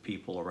millions of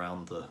people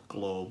around the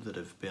globe that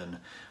have been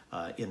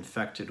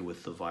infected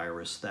with the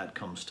virus, that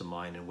comes to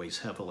mind and weighs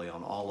heavily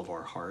on all of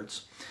our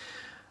hearts.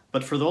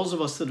 But for those of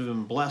us that have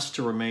been blessed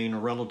to remain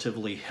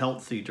relatively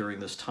healthy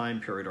during this time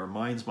period, our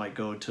minds might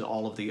go to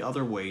all of the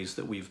other ways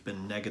that we've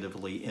been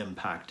negatively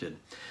impacted.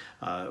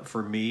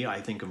 For me,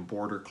 I think of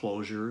border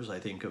closures, I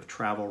think of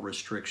travel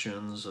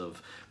restrictions,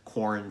 of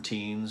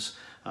quarantines,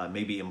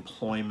 maybe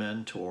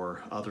employment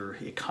or other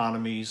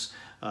economies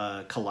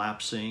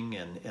collapsing,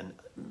 and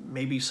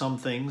maybe some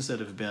things that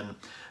have been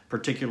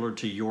particular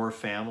to your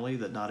family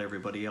that not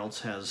everybody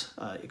else has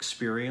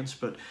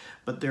experienced,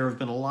 but there have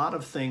been a lot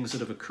of things that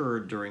have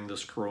occurred during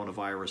this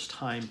coronavirus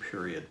time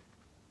period.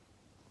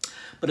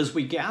 But as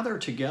we gather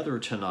together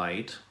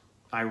tonight,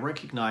 I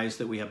recognize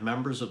that we have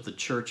members of the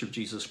Church of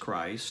Jesus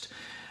Christ,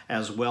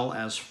 as well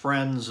as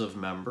friends of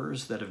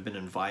members that have been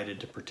invited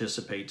to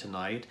participate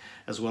tonight,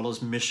 as well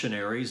as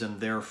missionaries and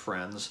their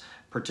friends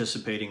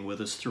participating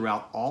with us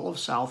throughout all of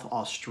South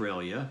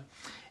Australia,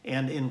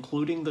 and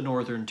including the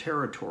Northern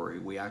Territory.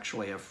 We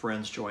actually have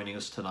friends joining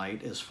us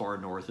tonight as far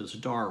north as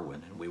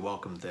Darwin, and we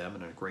welcome them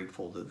and are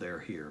grateful that they're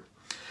here.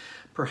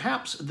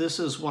 Perhaps this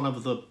is one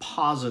of the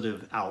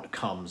positive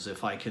outcomes,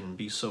 if I can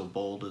be so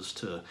bold as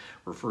to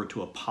refer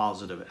to a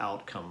positive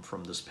outcome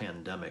from this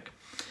pandemic.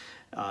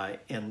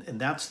 And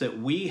that's that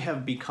we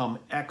have become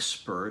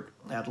expert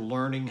at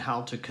learning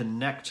how to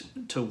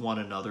connect to one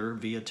another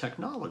via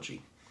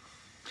technology.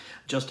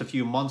 Just a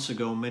few months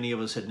ago, many of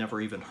us had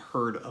never even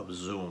heard of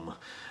Zoom.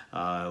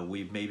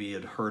 We maybe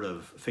had heard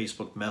of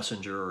Facebook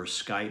Messenger or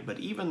Skype, but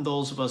even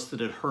those of us that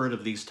had heard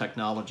of these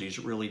technologies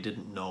really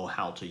didn't know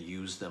how to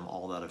use them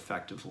all that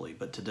effectively.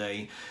 But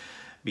today,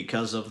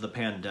 because of the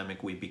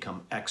pandemic, we've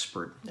become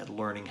expert at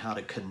learning how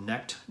to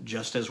connect,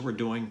 just as we're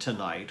doing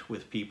tonight,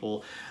 with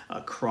people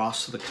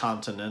across the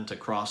continent,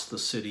 across the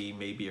city,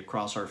 maybe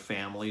across our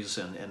families,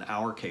 and in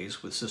our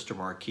case, with Sister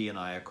Marquis and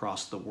I,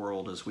 across the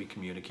world as we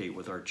communicate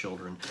with our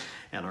children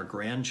and our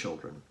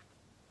grandchildren.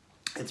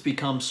 It's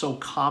become so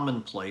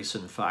commonplace,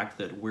 in fact,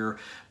 that we're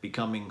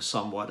becoming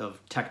somewhat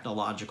of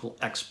technological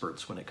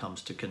experts when it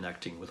comes to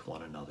connecting with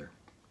one another.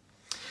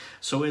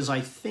 So as I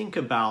think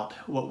about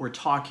what we're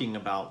talking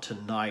about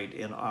tonight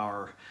in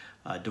our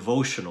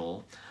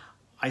devotional,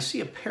 I see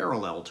a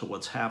parallel to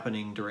what's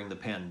happening during the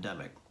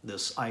pandemic.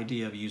 This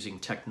idea of using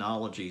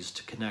technologies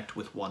to connect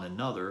with one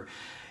another,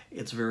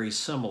 it's very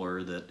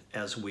similar that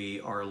as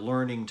we are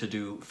learning to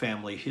do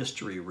family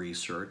history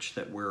research,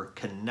 that we're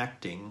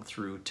connecting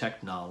through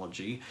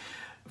technology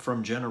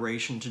from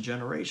generation to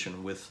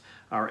generation with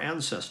our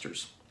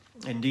ancestors.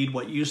 Indeed,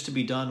 what used to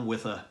be done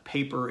with a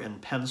paper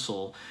and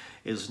pencil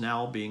is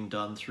now being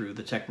done through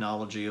the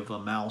technology of a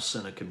mouse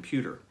and a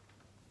computer.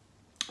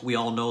 We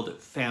all know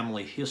that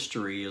family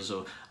history is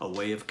a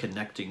way of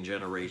connecting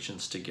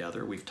generations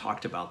together. We've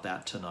talked about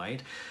that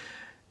tonight.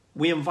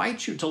 We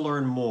invite you to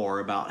learn more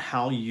about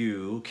how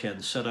you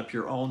can set up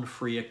your own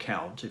free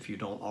account if you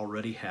don't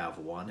already have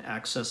one,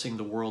 accessing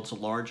the world's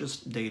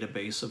largest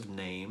database of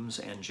names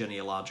and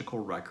genealogical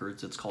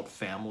records. It's called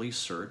Family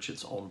Search.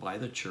 It's owned by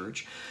the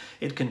church.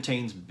 It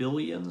contains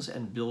billions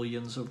and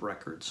billions of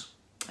records,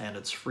 and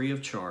it's free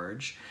of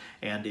charge.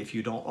 And if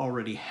you don't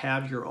already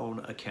have your own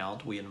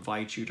account, we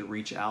invite you to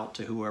reach out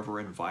to whoever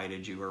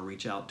invited you, or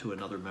reach out to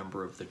another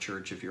member of the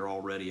church if you're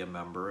already a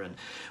member. And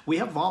we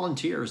have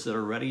volunteers that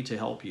are ready to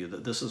help you,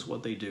 that this is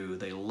what they do.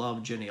 They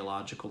love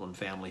genealogical and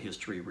family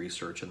history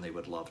research, and they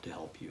would love to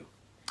help you.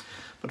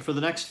 But for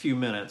the next few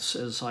minutes,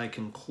 as I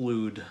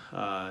conclude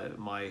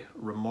my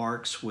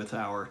remarks with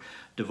our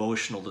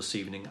devotional this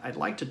evening, I'd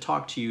like to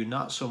talk to you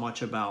not so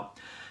much about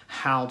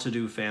how to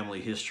do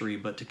family history,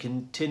 but to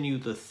continue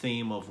the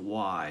theme of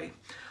why.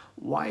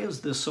 Why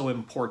is this so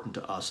important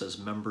to us as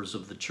members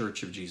of the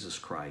Church of Jesus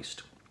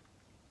Christ?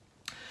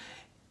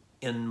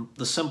 In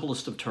the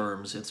simplest of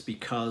terms, it's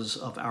because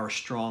of our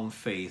strong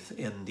faith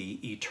in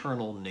the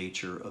eternal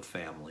nature of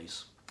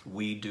families.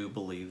 We do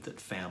believe that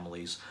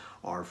families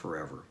are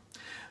forever.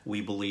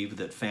 We believe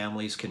that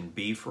families can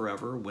be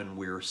forever when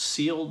we're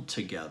sealed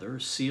together,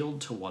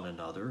 sealed to one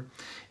another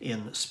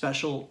in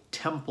special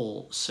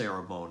temple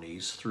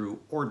ceremonies through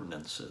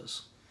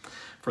ordinances.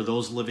 For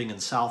those living in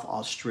South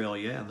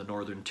Australia and the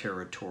Northern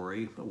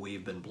Territory,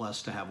 we've been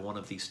blessed to have one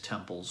of these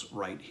temples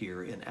right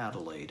here in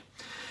Adelaide,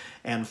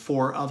 and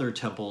 4 other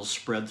temples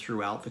spread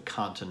throughout the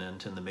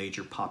continent in the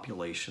major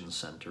population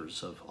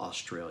centers of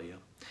Australia.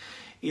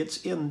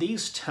 It's in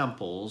these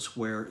temples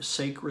where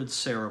sacred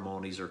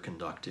ceremonies are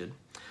conducted,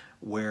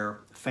 where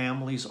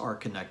families are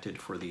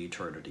connected for the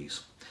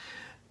eternities.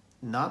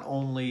 Not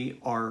only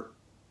are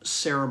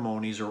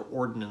ceremonies or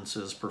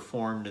ordinances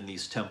performed in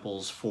these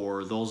temples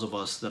for those of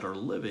us that are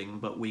living,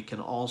 but we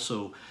can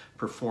also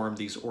perform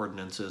these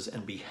ordinances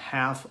on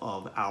behalf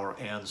of our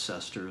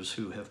ancestors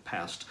who have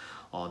passed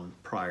on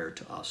prior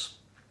to us.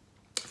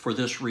 For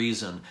this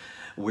reason,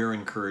 we're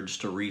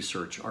encouraged to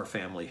research our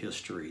family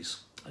histories,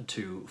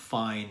 to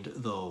find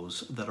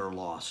those that are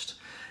lost,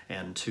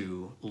 and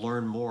to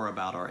learn more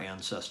about our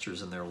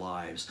ancestors and their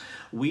lives.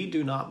 We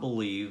do not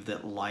believe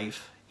that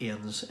life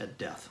ends at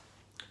death,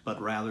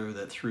 but rather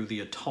that through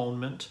the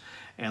atonement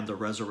and the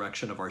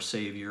resurrection of our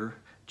Savior,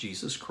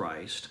 Jesus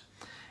Christ,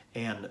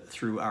 and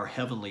through our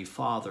Heavenly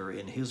Father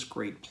in His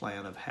great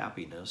plan of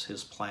happiness,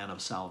 His plan of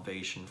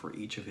salvation for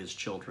each of His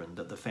children,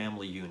 that the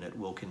family unit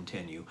will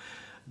continue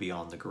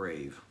beyond the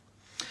grave.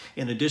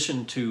 In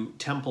addition to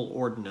temple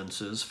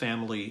ordinances,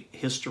 family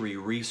history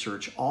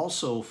research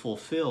also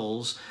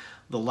fulfills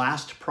the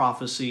last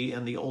prophecy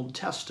in the Old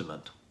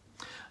Testament.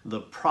 the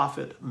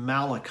prophet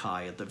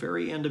Malachi at the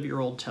very end of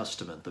your Old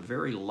Testament, the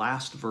very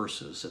last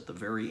verses at the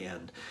very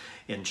end.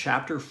 In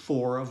chapter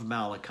 4 of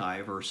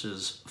Malachi,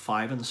 verses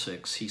 5 and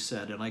 6, he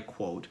said, and I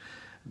quote,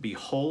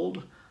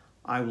 "Behold,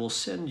 I will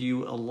send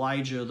you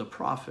Elijah the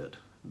prophet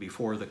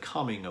before the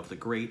coming of the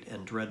great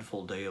and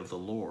dreadful day of the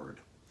Lord.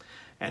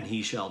 And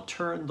he shall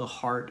turn the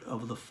heart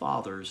of the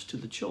fathers to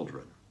the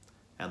children,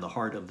 and the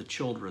heart of the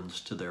children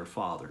to their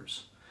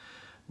fathers."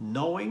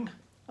 Knowing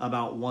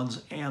about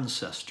one's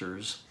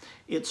ancestors,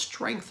 it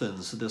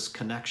strengthens this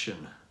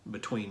connection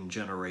between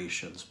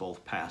generations,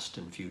 both past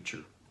and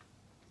future.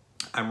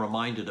 I'm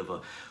reminded of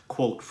a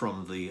quote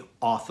from the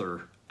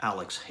author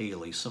Alex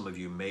Haley. Some of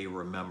you may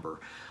remember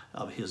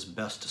of his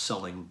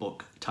best-selling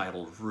book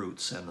titled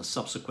Roots and the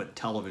subsequent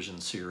television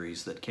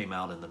series that came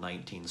out in the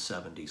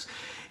 1970s.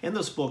 In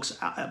this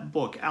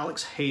book,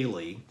 Alex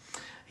Haley,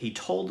 he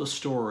told the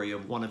story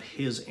of one of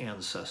his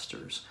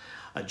ancestors,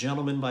 a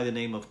gentleman by the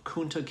name of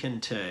Kunta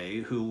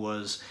Kinte, who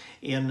was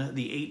in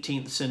the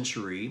 18th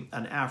century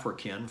an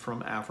African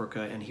from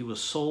Africa, and he was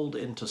sold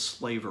into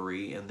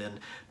slavery and then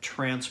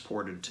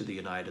transported to the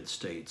United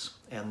States.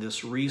 And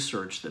this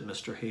research that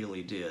Mr.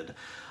 Haley did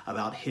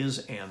about his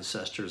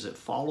ancestors, it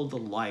followed the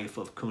life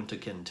of Kunta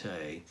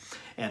Kinte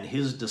and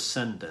his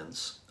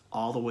descendants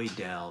all the way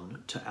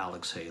down to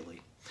Alex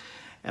Haley.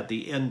 At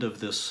the end of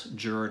this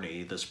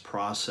journey, this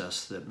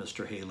process that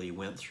Mr. Haley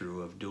went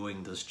through of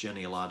doing this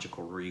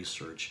genealogical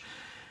research,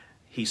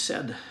 he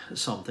said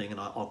something, and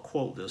I'll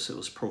quote this, it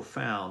was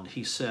profound.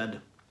 He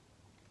said,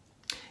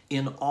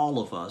 "In all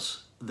of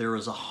us, there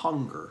is a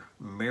hunger,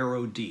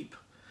 marrow deep,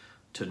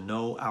 to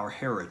know our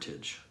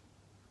heritage,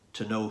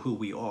 to know who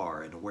we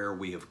are and where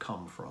we have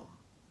come from.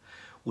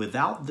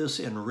 Without this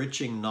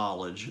enriching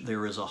knowledge,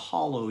 there is a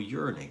hollow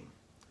yearning.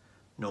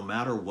 No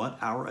matter what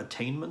our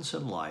attainments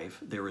in life,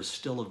 there is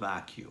still a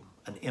vacuum,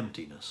 an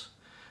emptiness,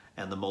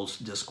 and the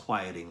most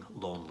disquieting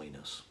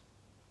loneliness."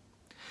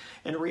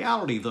 In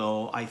reality,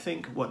 though, I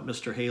think what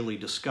Mr. Haley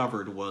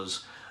discovered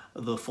was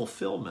the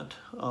fulfillment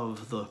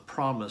of the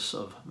promise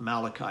of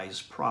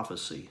Malachi's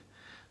prophecy,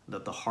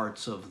 that the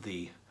hearts of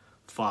the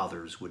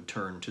fathers would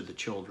turn to the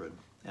children,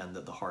 and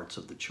that the hearts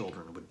of the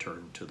children would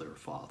turn to their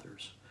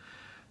fathers.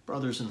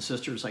 Brothers and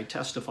sisters, I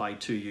testify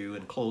to you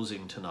in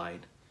closing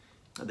tonight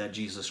that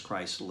Jesus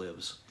Christ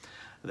lives,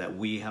 that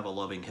we have a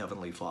loving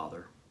Heavenly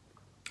Father.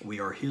 We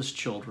are His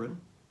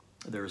children.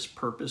 There is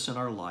purpose in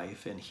our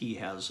life, and He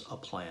has a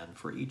plan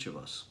for each of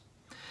us,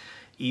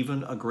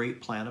 even a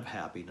great plan of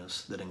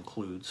happiness that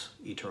includes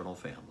eternal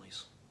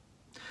families.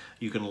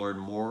 You can learn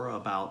more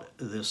about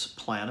this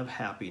plan of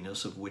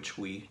happiness of which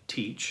we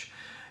teach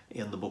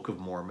in the Book of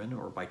Mormon,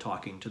 or by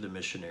talking to the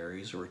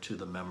missionaries or to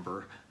the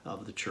member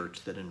of the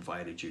church that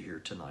invited you here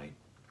tonight.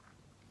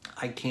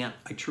 I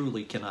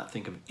truly cannot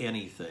think of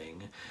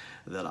anything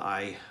that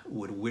I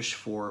would wish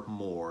for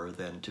more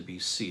than to be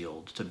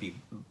sealed, to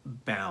be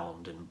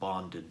bound and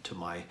bonded to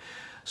my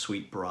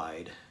sweet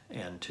bride,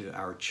 and to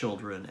our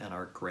children and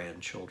our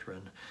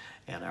grandchildren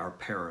and our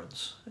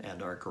parents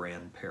and our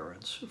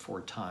grandparents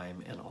for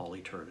time and all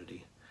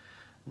eternity.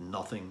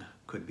 Nothing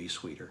could be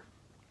sweeter.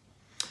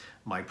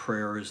 My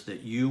prayer is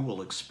that you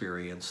will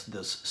experience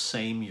this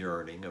same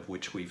yearning of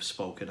which we've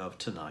spoken of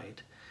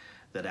tonight,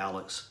 that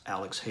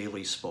Alex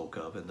Haley spoke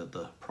of, and that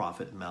the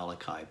prophet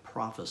Malachi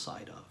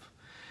prophesied of,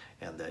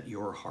 and that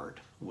your heart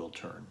will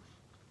turn.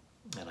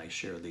 And I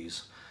share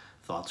these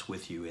thoughts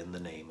with you in the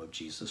name of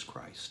Jesus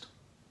Christ.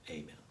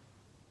 Amen.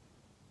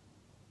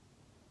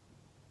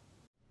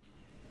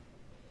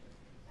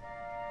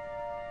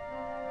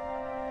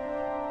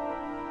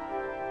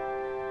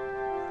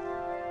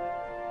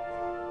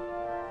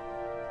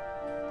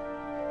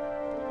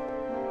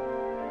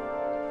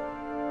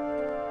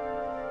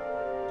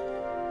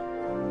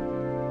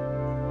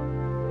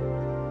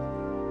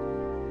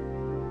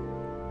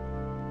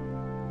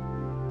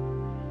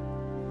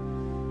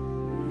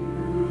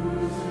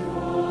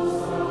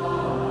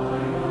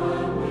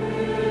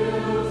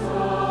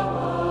 Thank you.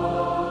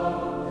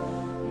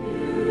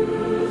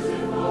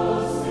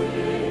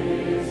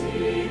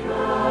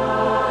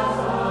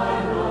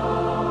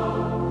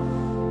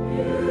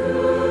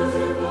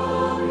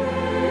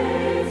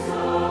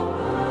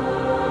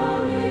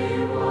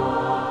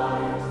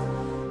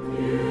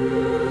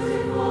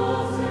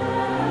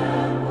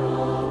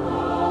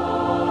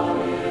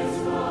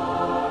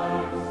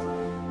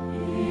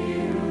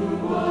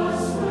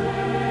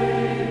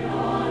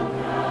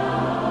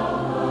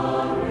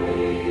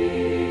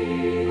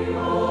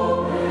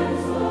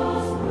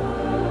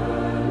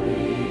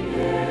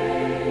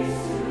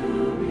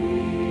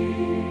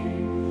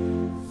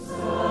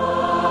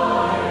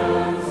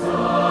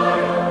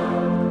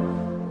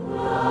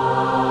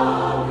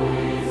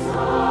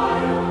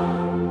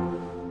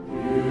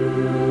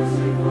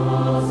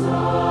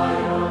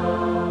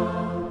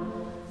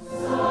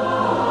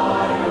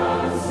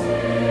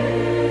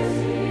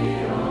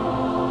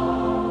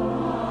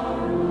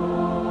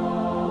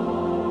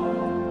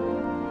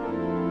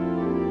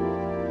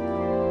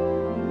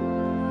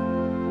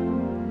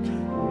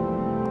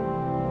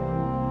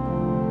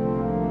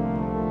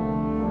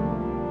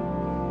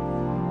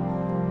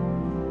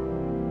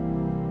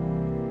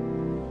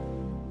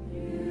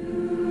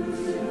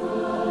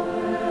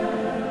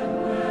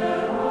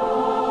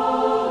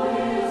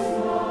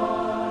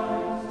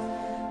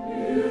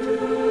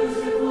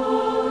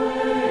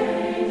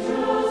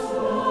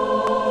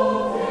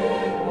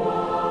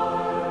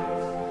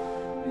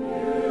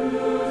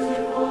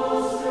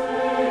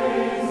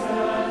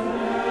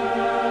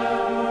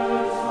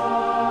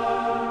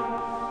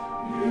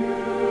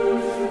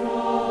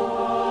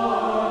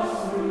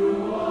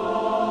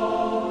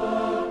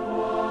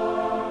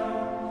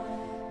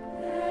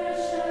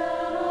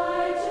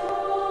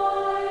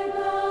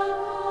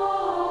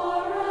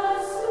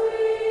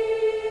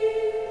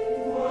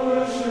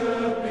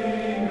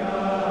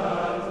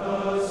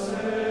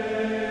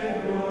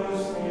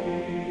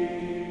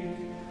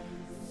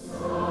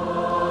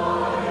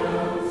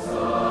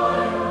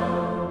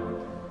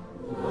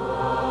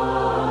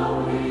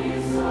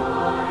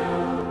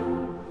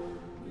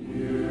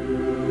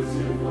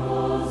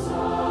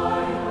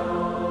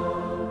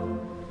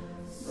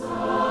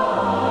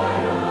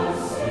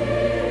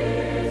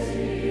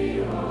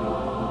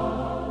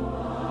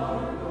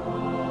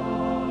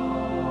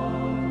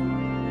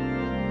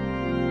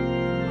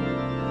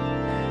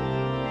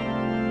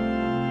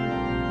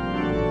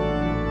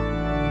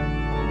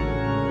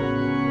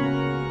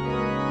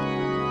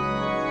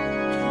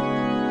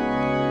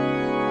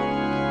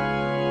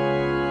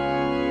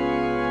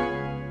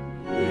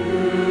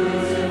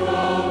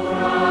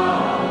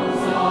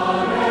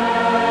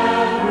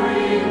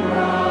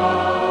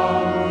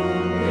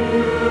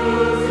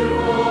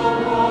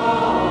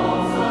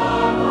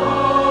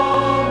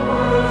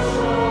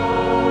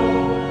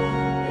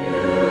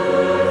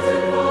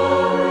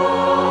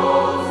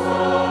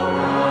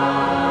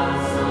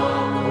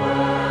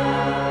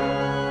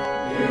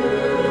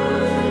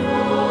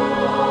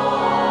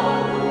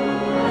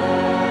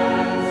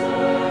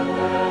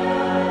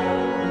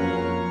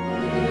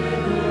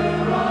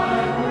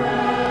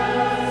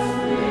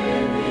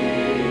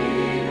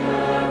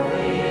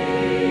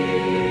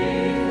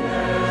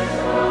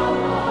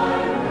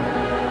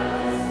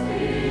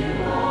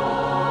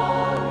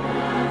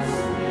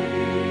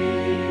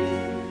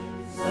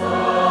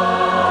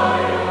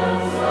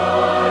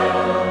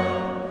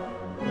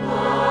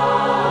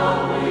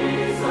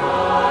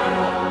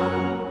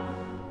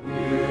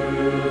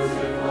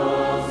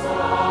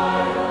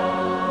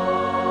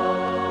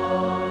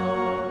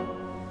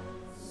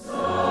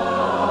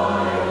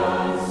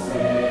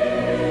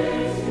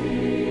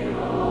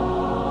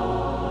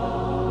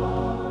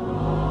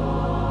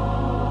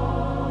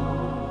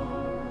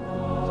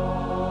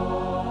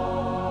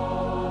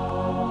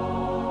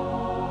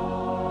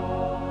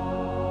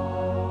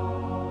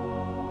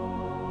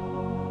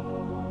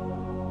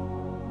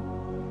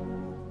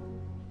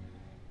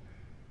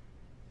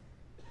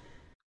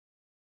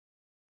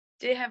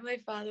 Dear Heavenly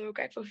Father, we're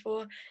grateful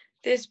for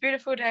this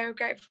beautiful day. We're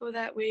grateful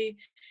that we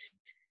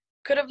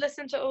could have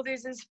listened to all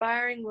these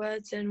inspiring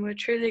words, and we're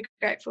truly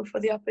grateful for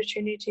the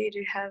opportunity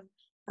to have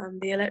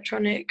the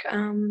electronic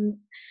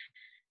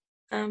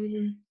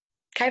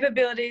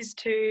capabilities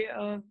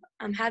to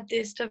have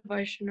this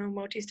devotional,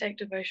 multi-stake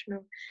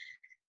devotional.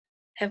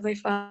 Heavenly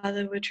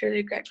Father, we're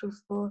truly grateful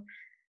for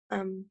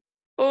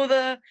all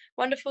the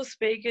wonderful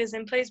speakers,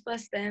 and please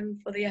bless them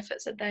for the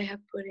efforts that they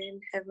have put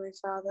in. Heavenly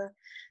Father,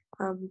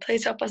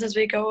 please help us as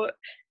we go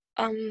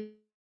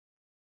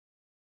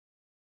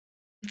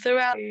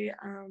throughout.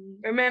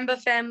 Remember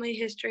family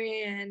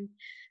history and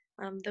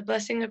the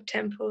blessing of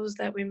temples,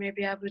 that we may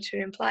be able to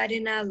imply it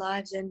in our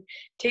lives and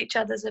teach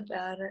others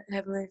about it.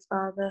 Heavenly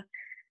Father,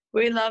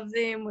 we love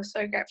them. We're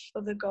so grateful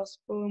for the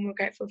gospel, and we're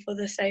grateful for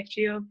the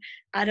safety of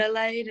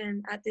Adelaide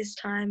and at this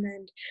time,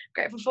 and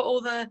grateful for all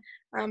the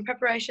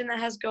preparation that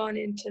has gone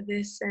into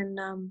this. And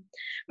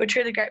we're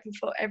truly grateful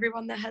for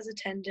everyone that has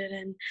attended,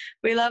 and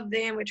we love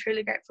them. We're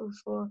truly grateful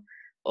for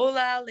all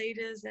our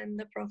leaders and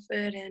the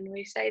prophet, and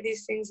we say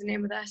these things in the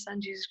name of our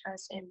Son, Jesus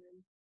Christ. Amen.